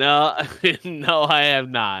of. No, no, I have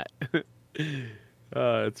not.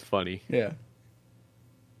 It's funny. Yeah.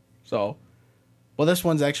 So, well, this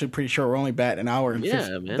one's actually pretty short. We're only batting an hour and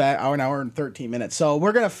an hour and 13 minutes. So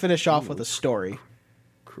we're gonna finish off with a story.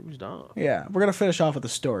 Cruised off. Yeah, we're gonna finish off with a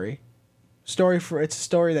story. It's a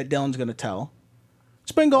story that Dylan's gonna tell.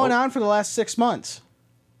 It's been going on for the last 6 months.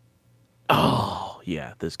 Oh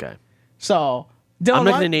yeah, this guy. So, Dylan, I'm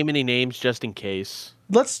not gonna name any names just in case.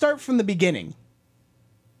 Let's start from the beginning.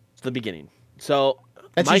 The beginning. So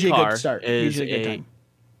that's my usually car a good start. is usually a good time.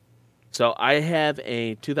 So I have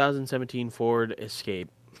a 2017 Ford Escape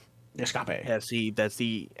Escape. SE. That's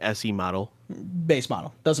the SE model. Base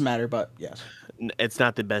model. Doesn't matter, but yes. It's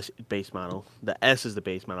not the best base model. The S is the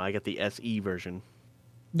base model. I got the SE version.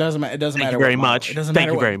 Doesn't matter. It doesn't Thank matter you very what model. much. It doesn't Thank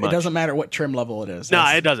matter you what, very much. It doesn't matter what trim level it is. No,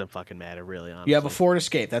 That's- it doesn't fucking matter, really, honestly. You have a Ford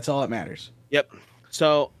Escape. That's all that matters. Yep.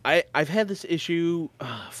 So I've had this issue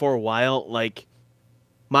for a while. Like,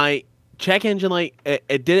 my check engine light,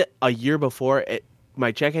 it did it a year before.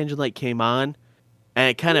 My check engine light came on, and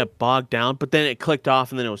it kind of bogged down, but then it clicked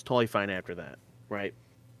off, and then it was totally fine after that, right?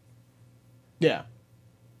 Yeah.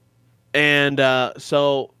 And I'm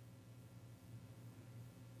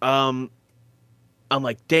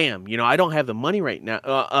like, damn, I don't have the money right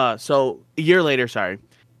now. So a year later,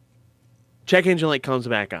 check engine light comes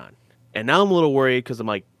back on, and now I'm a little worried because I'm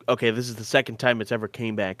like, okay, this is the second time it's ever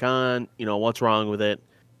came back on. What's wrong with it?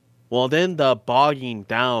 Well, then the bogging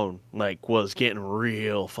down was getting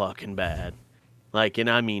real fucking bad, and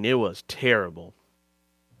I mean it was terrible.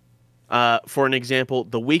 For an example,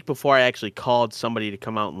 the week before I actually called somebody to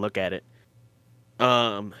come out and look at it,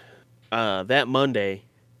 that Monday,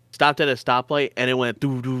 stopped at a stoplight and it went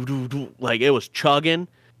doo doo doo doo, it was chugging,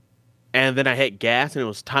 and then I hit gas and it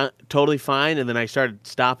was totally fine, and then I started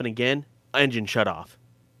stopping again, engine shut off.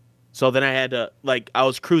 So then I had to I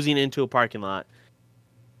was cruising into a parking lot,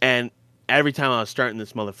 and every time I was starting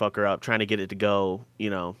this motherfucker up, trying to get it to go,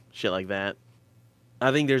 shit like that.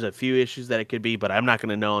 I think there's a few issues that it could be, but I'm not going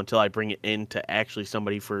to know until I bring it in to actually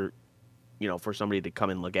somebody for somebody to come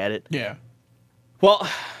and look at it. Yeah. Well,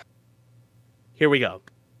 here we go.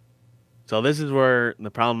 So this is where the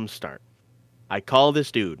problems start. I call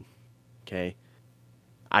this dude, okay?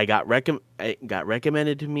 It got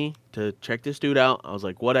recommended to me to check this dude out. I was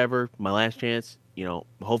like, whatever, my last chance.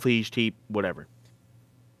 Hopefully he's cheap, whatever.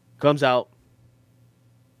 Comes out,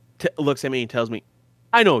 looks at me and tells me,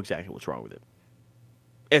 I know exactly what's wrong with it.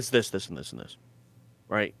 It's this, this, and this, and this.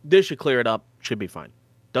 Right? This should clear it up. Should be fine.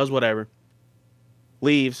 Does whatever.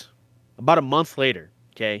 Leaves. About a month later,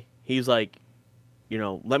 okay, he's like,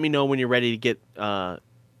 let me know when you're ready to get,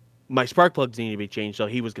 my spark plugs need to be changed, so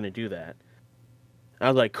he was going to do that. I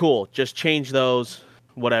was like, cool, just change those,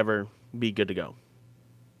 whatever, be good to go.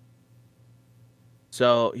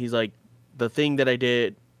 So he's like, the thing that I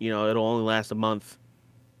did, it'll only last a month,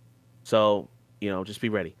 so, just be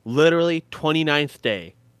ready. Literally, 29th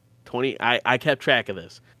day, I kept track of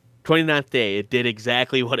this. 29th day, it did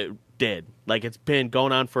exactly what it did. It's been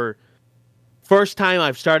going on for... First time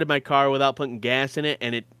I've started my car without putting gas in it,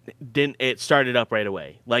 and it started up right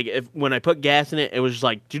away. When I put gas in it, it was just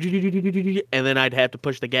like, and then I'd have to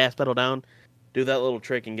push the gas pedal down, do that little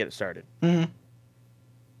trick, and get it started. Mm-hmm.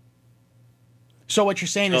 So what you're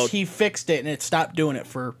saying is he fixed it, and it stopped doing it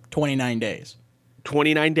for 29 days.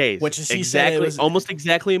 29 days. Which is, he exactly, said it was... almost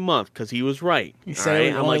exactly a month, because he was right. He said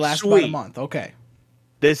it would only last about a month. Okay.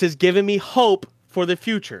 This has given me hope for the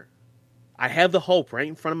future. I have the hope right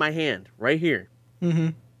in front of my hand, right here. Mm-hmm.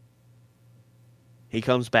 He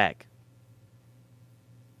comes back.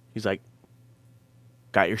 He's like,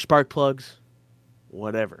 got your spark plugs?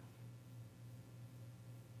 Whatever.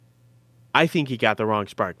 I think he got the wrong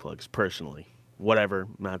spark plugs, personally. Whatever,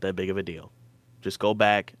 not that big of a deal. Just go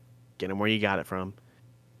back, get them where you got it from,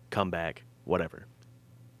 come back, whatever.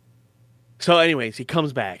 So anyways, he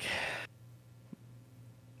comes back.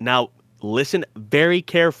 Now, listen very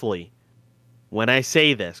carefully when I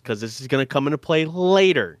say this, because this is going to come into play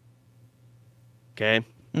later. Okay?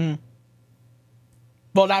 Mm.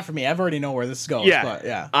 Well, not for me. I've already know where this goes. Yeah. But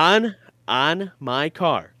yeah. On my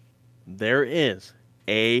car, there is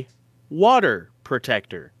a water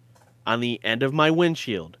protector on the end of my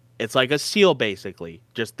windshield. It's like a seal, basically.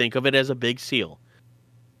 Just think of it as a big seal.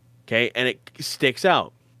 Okay? And it sticks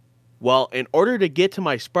out. Well, in order to get to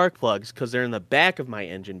my spark plugs, because they're in the back of my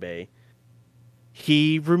engine bay,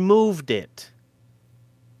 he removed it.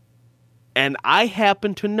 And I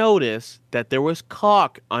happened to notice that there was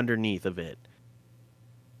caulk underneath of it.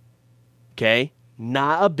 Okay?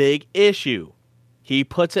 Not a big issue. He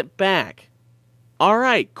puts it back. All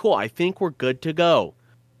right, cool. I think we're good to go.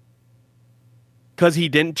 Because he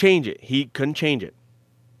didn't change it. He couldn't change it.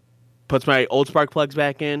 Puts my old spark plugs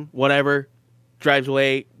back in, whatever. Drives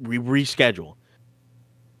away, we reschedule.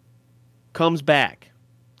 Comes back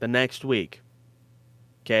the next week.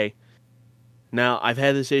 Okay? Now, I've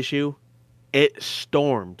had this issue. It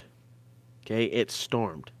stormed. Okay? It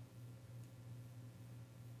stormed.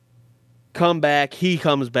 He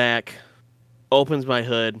comes back, opens my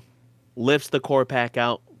hood, lifts the core pack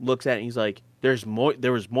out, looks at it, and he's like,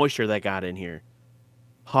 there was moisture that got in here.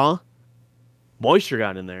 Huh? Moisture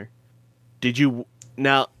got in there? Did you...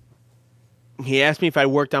 Now, he asked me if I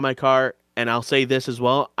worked on my car, and I'll say this as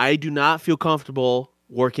well. I do not feel comfortable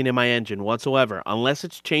working in my engine whatsoever, unless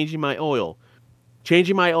it's changing my oil.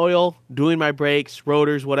 Changing my oil, doing my brakes,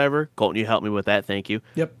 rotors, whatever. Colton, you help me with that. Thank you.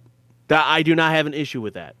 Yep. That I do not have an issue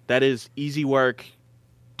with that. That is easy work,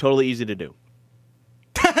 totally easy to do.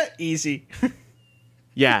 Easy.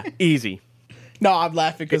 Yeah, easy. No, I'm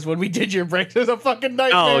laughing because when we did your brakes, it was a fucking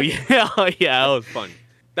nightmare. Oh yeah, yeah, that was fun.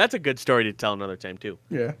 That's a good story to tell another time too.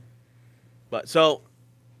 Yeah. But so,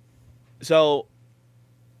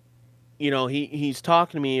 he's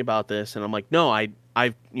talking to me about this, and I'm like, no, I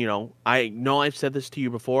know I've said this to you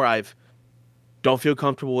before. Don't feel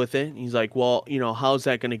comfortable with it. And he's like, well, how's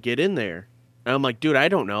that going to get in there? And I'm like, dude, I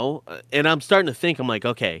don't know. And I'm starting to think, I'm like,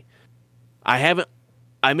 okay,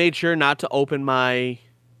 I made sure not to open my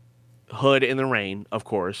hood in the rain, of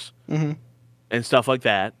course, and stuff like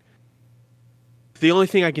that. The only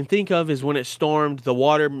thing I can think of is when it stormed, the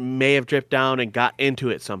water may have dripped down and got into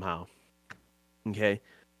it somehow. Okay.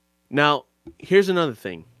 Now, here's another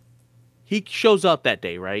thing. He shows up that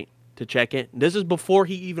day, right, to check it. This is before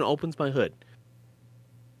he even opens my hood.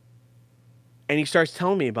 And he starts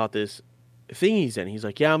telling me about this thing he's in. He's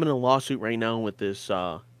like, yeah, I'm in a lawsuit right now with this,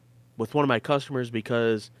 with one of my customers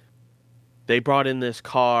because they brought in this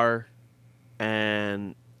car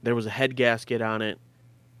and there was a head gasket on it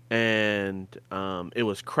and it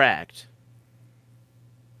was cracked,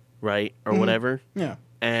 right, or whatever. Yeah.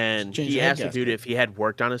 And Change he the head asked the dude gasket. if he had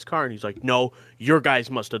worked on his car, and he's like, no, your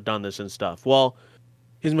guys must have done this and stuff. Well,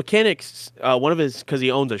 his mechanics, because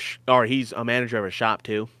he owns he's a manager of a shop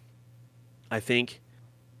too, I think.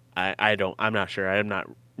 I'm not sure. I'm not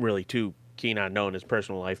really too keen on knowing his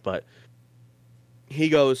personal life, but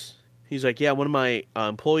he's like, yeah, one of my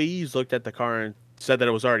employees looked at the car and said that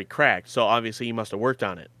it was already cracked, so obviously he must have worked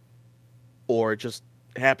on it. Or it just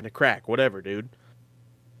happened to crack, whatever, dude.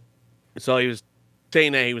 So he was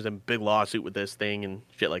saying that he was in a big lawsuit with this thing and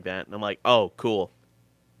shit like that. And I'm like, oh, cool.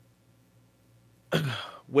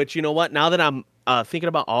 Which, you know what? Now that I'm thinking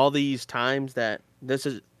about all these times that this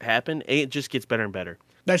has happened, it just gets better and better.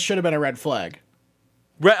 That should have been a red flag.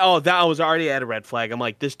 That I was already at a red flag. I'm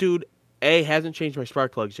like, this dude, hasn't changed my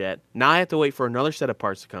spark plugs yet. Now I have to wait for another set of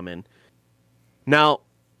parts to come in. Now,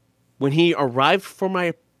 when he arrived for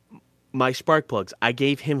my spark plugs, I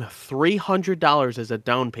gave him $300 as a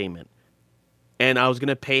down payment. And I was going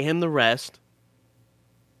to pay him the rest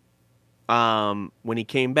when he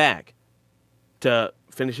came back to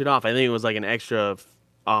finish it off. I think it was like an extra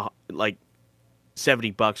like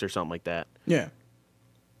 $70 or something like that. Yeah.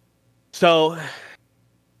 So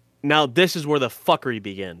now this is where the fuckery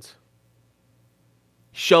begins.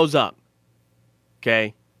 Shows up.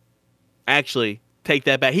 Okay. Actually, take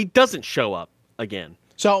that back. He doesn't show up again.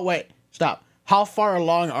 So wait, stop. How far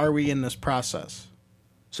along are we in this process?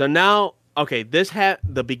 So now, okay,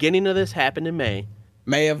 the beginning of this happened in May.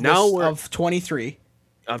 May of of 23.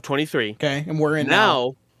 Of 23. Okay, and we're in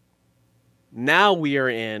now. Now we are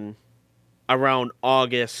in around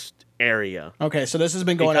August area. Okay, so this has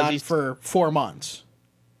been going on for 4 months.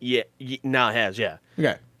 Yeah, now it has, yeah.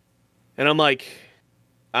 Okay. And I'm like,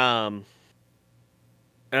 when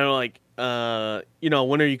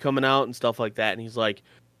are you coming out and stuff like that? And he's like,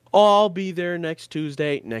 oh, I'll be there next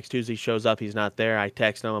Tuesday. Next Tuesday shows up. He's not there. I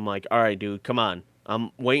text him. I'm like, all right, dude, come on.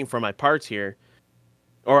 I'm waiting for my parts here.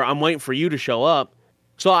 Or I'm waiting for you to show up.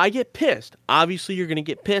 So I get pissed. Obviously, you're going to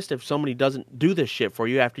get pissed if somebody doesn't do this shit for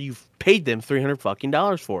you after you've paid them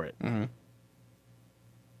 $300 for it. Mm-hmm.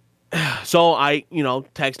 So I,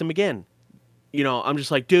 text him again. I'm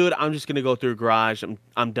just like, dude, I'm just going to go through a garage.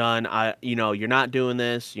 I'm done. You're not doing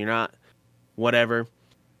this. You're not whatever.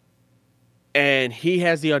 And he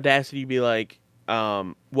has the audacity to be like,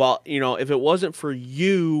 if it wasn't for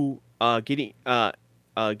you getting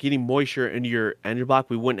moisture into your engine block,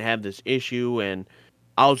 we wouldn't have this issue. And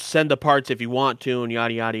I'll send the parts if you want to, and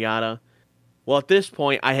yada, yada, yada. Well, at this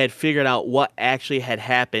point, I had figured out what actually had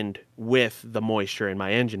happened with the moisture in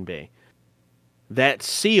my engine bay. That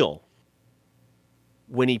seal,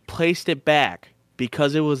 when he placed it back,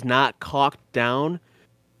 because it was not caulked down,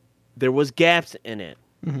 there was gaps in it.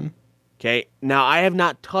 Mm-hmm. Okay, now I have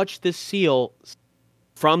not touched this seal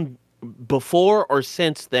from before or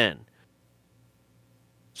since then.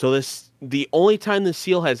 So the only time the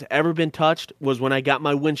seal has ever been touched was when I got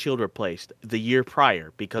my windshield replaced the year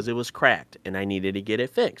prior because it was cracked and I needed to get it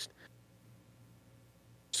fixed.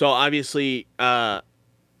 So obviously, by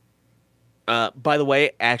the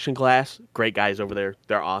way, Action Glass, great guys over there.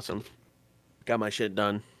 They're awesome. Got my shit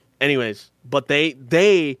done. Anyways, but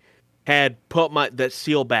they had put that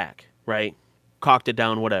seal back, right? Caulked it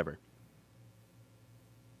down, whatever.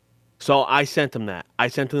 So I sent him that. I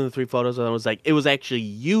sent him the 3 photos, and I was like, it was actually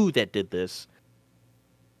you that did this,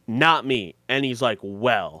 not me. And he's like,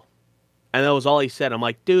 well. And that was all he said. I'm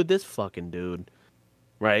like, dude, this fucking dude.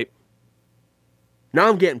 Right? Now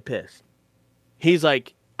I'm getting pissed. He's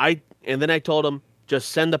like, and then I told him, just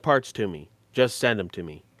send the parts to me. Just send them to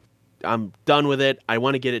me. I'm done with it. I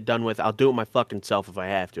want to get it done with. I'll do it my fucking self if I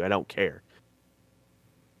have to. I don't care.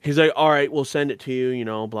 He's like, all right, we'll send it to you, you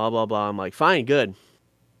know, blah, blah, blah. I'm like, fine, good.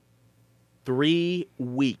 3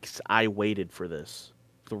 weeks I waited for this.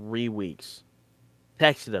 3 weeks.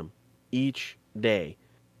 Texted him each day.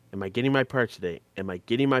 Am I getting my parts today? Am I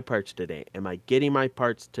getting my parts today? Am I getting my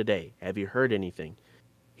parts today? Have you heard anything?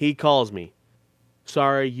 He calls me.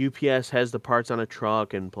 Sorry, UPS has the parts on a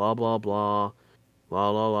truck and blah, blah, blah.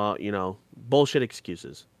 Blah, blah, blah. You know, bullshit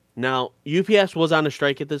excuses. Now, UPS was on a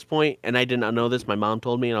strike at this point, and I did not know this. My mom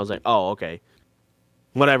told me, and I was like, oh, okay.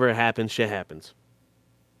 Whatever happens, shit happens.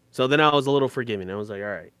 So then I was a little forgiving. I was like, all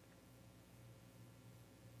right.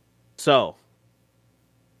 So,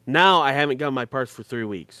 now I haven't gotten my parts for 3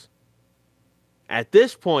 weeks. At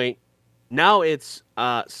this point, now it's,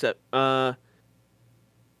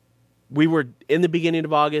 we were in the beginning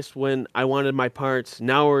of August when I wanted my parts.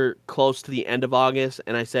 Now we're close to the end of August,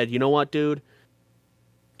 and I said, you know what, dude?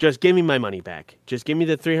 Just give me my money back. Just give me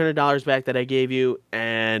the $300 back that I gave you,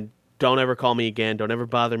 and don't ever call me again. Don't ever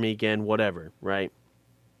bother me again, whatever, right?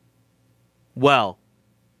 Well,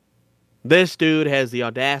 this dude has the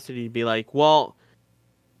audacity to be like, well,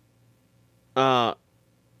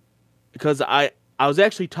 because I was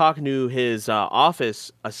actually talking to his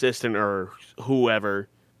office assistant or whoever,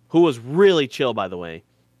 who was really chill, by the way.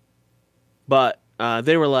 But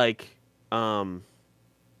they were like, you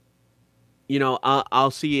know,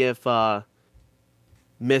 I'll see if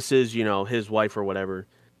Mrs., you know, his wife or whatever,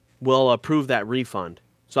 will approve that refund.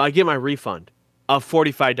 So I get my refund of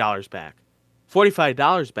 $45 back.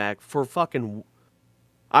 $45 back for fucking,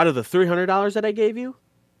 out of the $300 that I gave you?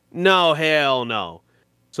 No, hell no.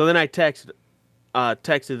 So then I texted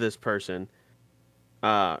this person,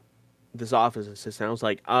 this office assistant. I was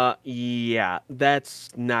like, yeah, that's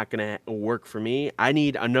not going to work for me. I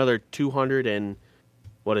need another 200 and,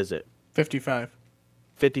 what is it? 55.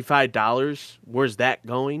 $55? Where's that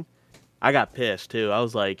going? I got pissed too. I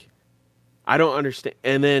was like, I don't understand.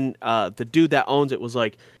 And then the dude that owns it was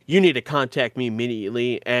like, you need to contact me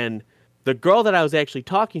immediately. And the girl that I was actually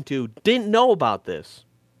talking to didn't know about this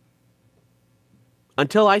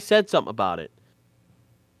until I said something about it.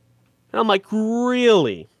 And I'm like,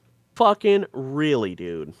 really? Fucking really,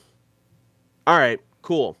 dude. All right,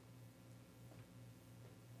 cool.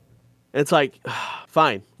 It's like,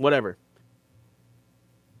 fine, whatever.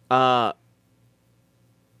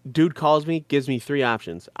 Dude calls me, gives me 3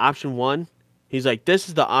 options. Option 1, he's like, this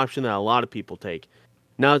is the option that a lot of people take.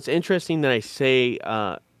 Now, it's interesting that I say,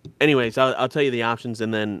 anyways, I'll tell you the options,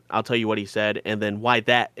 and then I'll tell you what he said, and then why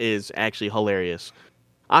that is actually hilarious.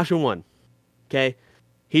 Option 1, okay,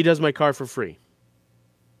 he does my car for free,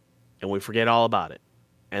 and we forget all about it.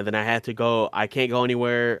 And then I can't go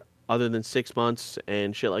anywhere other than 6 months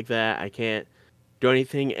and shit like that. I can't do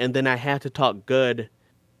anything, and then I have to talk good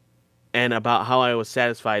and about how I was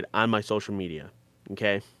satisfied on my social media,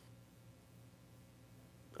 okay?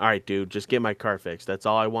 All right, dude, just get my car fixed. That's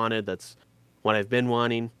all I wanted. That's what I've been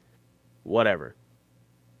wanting. Whatever.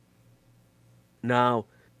 Now,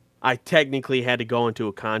 I technically had to go into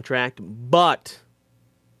a contract, but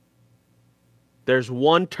there's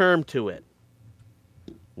one term to it.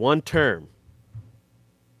 One term.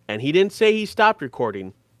 And he didn't say he stopped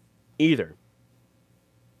recording either.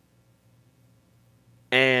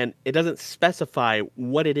 And it doesn't specify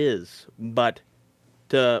what it is, but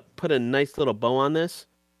to put a nice little bow on this,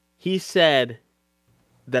 he said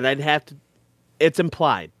that I'd have to, it's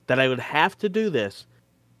implied that I would have to do this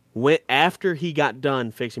after he got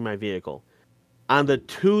done fixing my vehicle. On the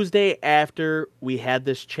Tuesday after we had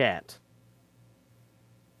this chat,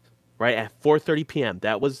 right at 4:30 p.m.,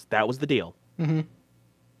 that was the deal. Mm-hmm.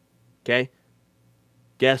 Okay?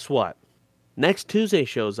 Guess what? Next Tuesday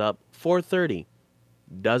shows up, 4:30.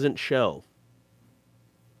 Doesn't show.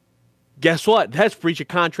 Guess what? That's breach of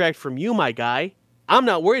contract from you, my guy. I'm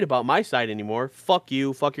not worried about my side anymore. Fuck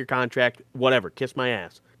you. Fuck your contract. Whatever. Kiss my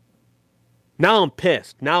ass. Now I'm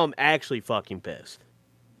pissed. Now I'm actually fucking pissed.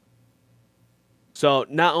 So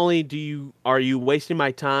not only are you wasting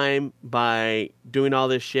my time by doing all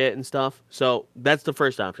this shit and stuff. So that's the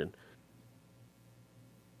first option.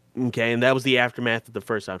 Okay, and that was the aftermath of the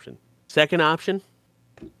first option. Second option,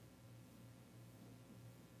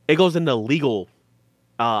 it goes into a legal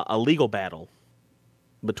battle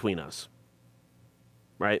between us.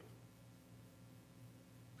 Right?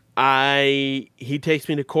 he takes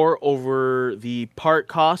me to court over the part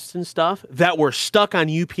costs and stuff that were stuck on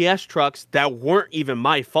UPS trucks that weren't even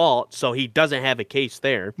my fault, so he doesn't have a case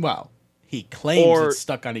there. Well, he claims it's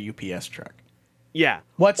stuck on a UPS truck. Yeah.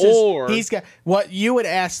 He's got what you would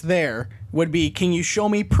ask there would be, can you show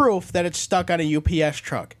me proof that it's stuck on a UPS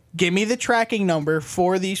truck? Give me the tracking number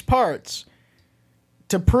for these parts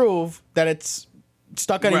to prove that it's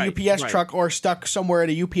stuck on a UPS truck or stuck somewhere at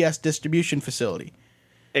a UPS distribution facility.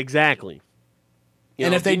 Exactly.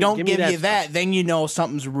 And if they don't give you that, then you know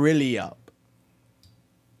something's really up.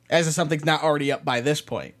 As if something's not already up by this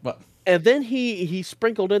point. But and then he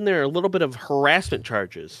sprinkled in there a little bit of harassment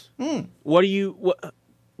charges. What are you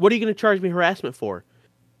going to charge me harassment for?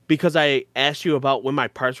 Because I asked you about when my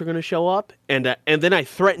parts were going to show up, and then I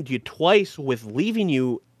threatened you twice with leaving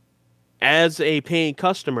you as a paying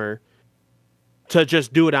customer to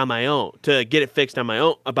just do it on my own, to get it fixed on my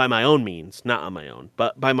own, by my own means, not on my own,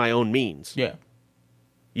 but by my own means. yeah.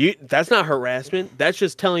 That's not harassment. That's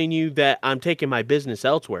just telling you that I'm taking my business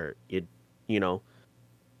elsewhere. You know,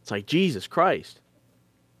 it's like, Jesus Christ.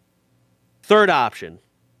 Third option,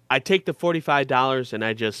 I take the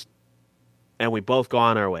 $45 and we both go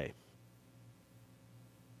on our way.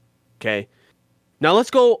 Okay. Now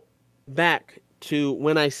let's go back to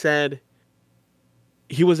when I said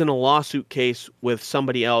he was in a lawsuit case with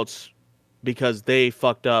somebody else because they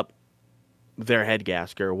fucked up their head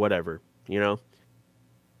gasket or whatever, you know?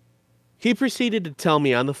 He proceeded to tell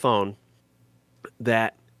me on the phone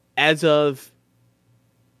that as of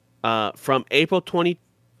from April of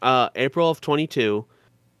 22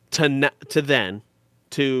 to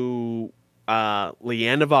the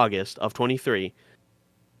end of August of 23,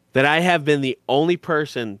 that I have been the only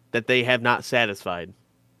person that they have not satisfied.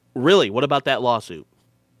 Really, what about that lawsuit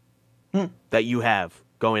that you have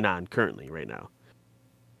going on currently right now?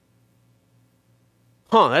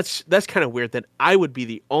 That's kind of weird that I would be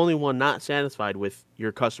the only one not satisfied with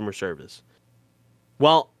your customer service.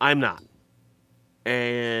 Well, I'm not.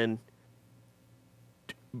 And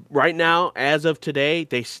right now, as of today,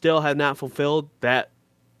 they still have not fulfilled that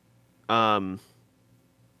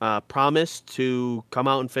promise to come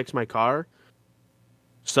out and fix my car.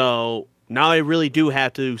 So now I really do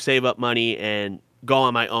have to save up money and go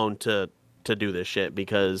on my own to do this shit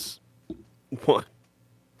because what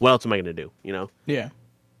else am I gonna do? You know? Yeah.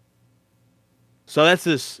 So that's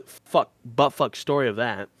this butt story of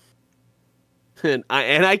that. And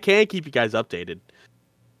I can keep you guys updated.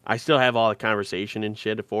 I still have all the conversation and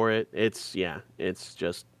shit for it. It's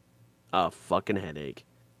just a fucking headache.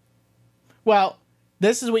 Well,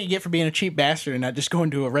 this is what you get for being a cheap bastard and not just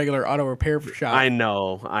going to a regular auto repair shop. I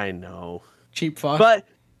know. Cheap fuck. But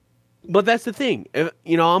that's the thing. If,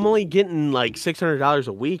 I'm only getting like $600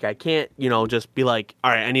 a week. I can't, just be like,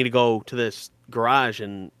 all right, I need to go to this garage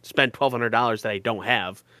and spend $1,200 that I don't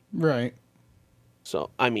have. Right. So,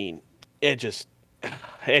 I mean, it's just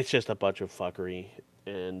a bunch of fuckery.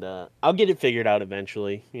 And I'll get it figured out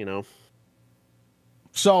eventually,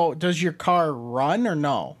 So, does your car run or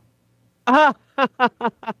no? I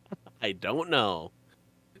don't know.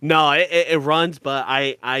 No, it runs, but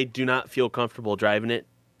I do not feel comfortable driving it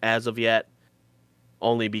as of yet.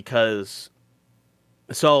 Only because...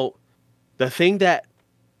 So, the thing that...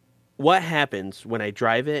 What happens when I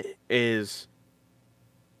drive it is...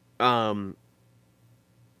 You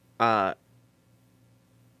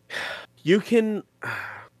can...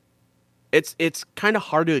 It's kind of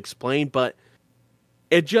hard to explain, but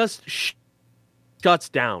it just shuts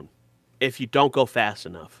down if you don't go fast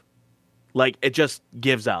enough. Like, it just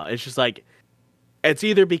gives out. It's just like, it's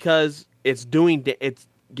either because it's getting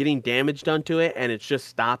damage done to it and it's just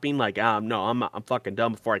stopping, like, no, I'm fucking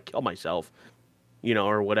done before I kill myself,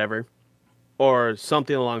 or whatever, or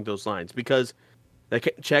something along those lines. Because the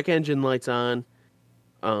check engine light's on,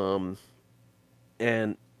 and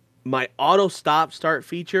my auto stop start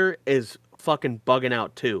feature is fucking bugging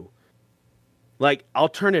out too. Like, I'll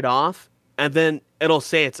turn it off and then it'll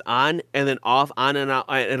say it's on and then off, on and out,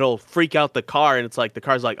 and it'll freak out the car, and it's like the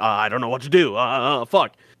car's like, I don't know what to do.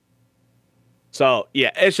 Fuck. So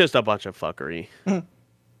yeah, it's just a bunch of fuckery.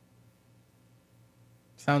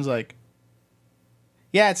 Sounds like.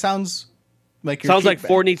 Yeah, it sounds like. Sounds like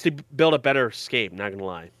Ford needs to build a better Escape. Not gonna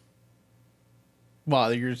lie.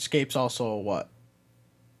 Well, your Escape's also what?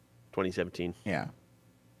 2017. Yeah.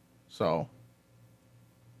 So.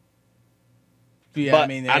 Yeah, but I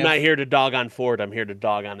mean, I'm not here to dog on Ford. I'm here to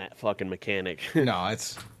dog on that fucking mechanic. No,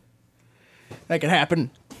 that can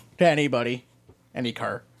happen to anybody, any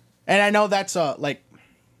car. And I know that's like,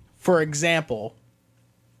 for example,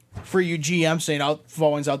 for you GM saying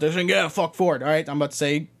phones out there saying, yeah, fuck Ford. All right, I'm about to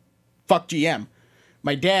say, fuck GM.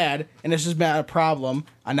 My dad, and this has been a problem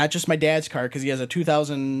on not just my dad's car, because he has a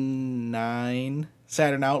 2009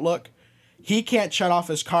 Saturn Outlook. He can't shut off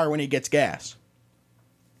his car when he gets gas,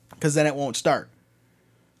 because then it won't start.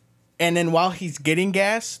 And then while he's getting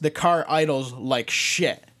gas, the car idles like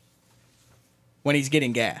shit when he's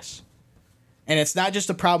getting gas. And it's not just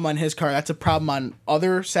a problem on his car, that's a problem on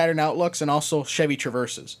other Saturn Outlooks and also Chevy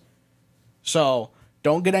Traverses. So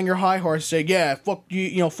don't get on your high horse and say, yeah, fuck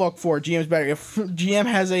you, fuck Ford, GM's better. If GM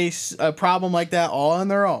has a problem like that all on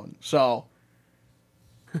their own. So.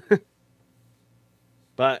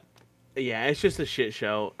 But, yeah, it's just a shit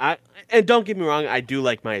show. And don't get me wrong, I do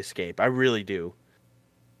like my Escape. I really do.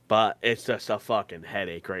 But it's just a fucking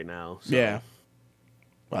headache right now. So. Yeah.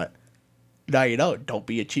 But now you know, don't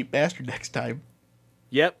be a cheap bastard next time.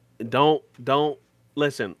 Yep. Don't.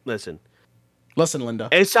 Listen. Listen, Linda.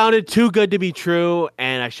 It sounded too good to be true,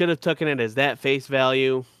 and I should have taken it as that face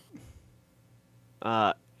value.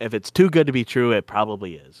 If it's too good to be true, it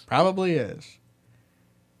probably is. Probably is.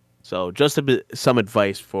 So just some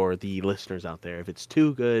advice for the listeners out there. If it's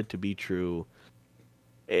too good to be true,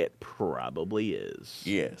 it probably is.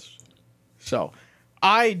 Yes. So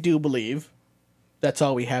I do believe that's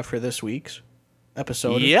all we have for this week's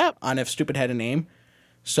episode on If Stupid Had a Name.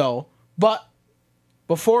 So, but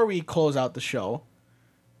before we close out the show,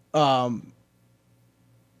 while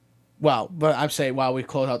we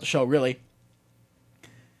close out the show, really,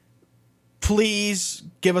 please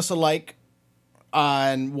give us a like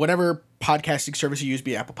on whatever podcasting service you use,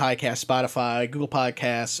 be it Apple Podcasts, Spotify, Google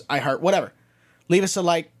Podcasts, iHeart, whatever. Leave us a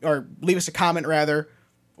like, or leave us a comment, rather,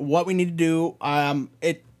 what we need to do.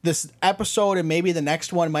 This episode and maybe the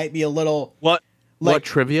next one might be a little... What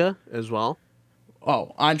trivia as well?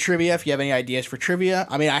 Oh, on trivia, if you have any ideas for trivia.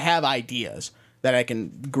 I mean, I have ideas that I can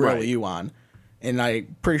grill you on. And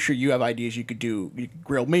I'm pretty sure you have ideas you could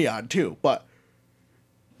grill me on, too. But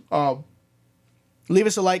leave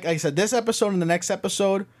us a like. Like I said, this episode and the next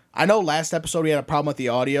episode, I know last episode we had a problem with the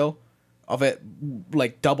audio of it,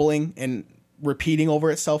 like, doubling and repeating over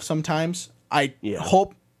itself sometimes. I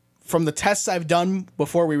hope from the tests I've done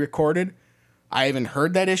before we recorded, I haven't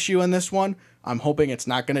heard that issue in this one. I'm hoping it's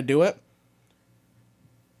not going to do it.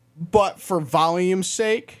 But for volume's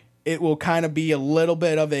sake, it will kind of be a little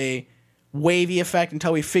bit of a wavy effect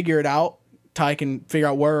until we figure it out, until I can figure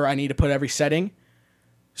out where I need to put every setting.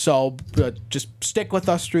 So just stick with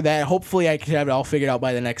us through that. Hopefully I can have it all figured out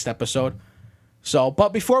by the next episode. So,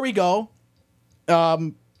 but before we go,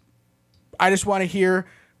 I just want to hear,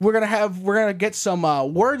 we're gonna get some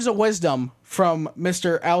words of wisdom from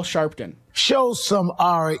Mr. Al Sharpton. Show some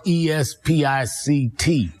RESPICT.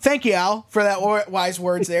 Thank you, Al, for that wise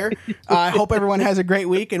words there. I hope everyone has a great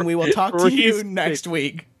week, and we will talk to you next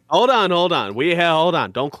week. Hold on. Hold on.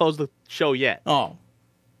 Don't close the show yet. Oh.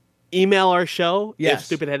 Email our show, yes.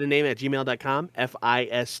 ifstupidhadaname @gmail.com,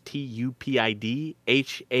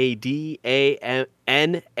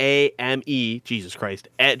 FISTUPIDHADANAME, Jesus Christ,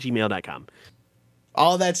 @gmail.com.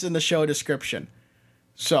 All that's in the show description.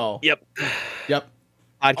 So. Yep.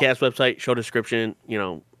 Podcast website, show description,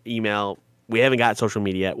 email. We haven't got social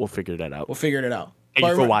media yet. We'll figure that out. Thank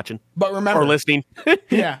you for watching. But remember. Or listening.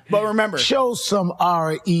 Yeah, but remember. Show some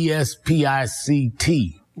RESPICT.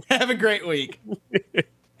 Have a great week.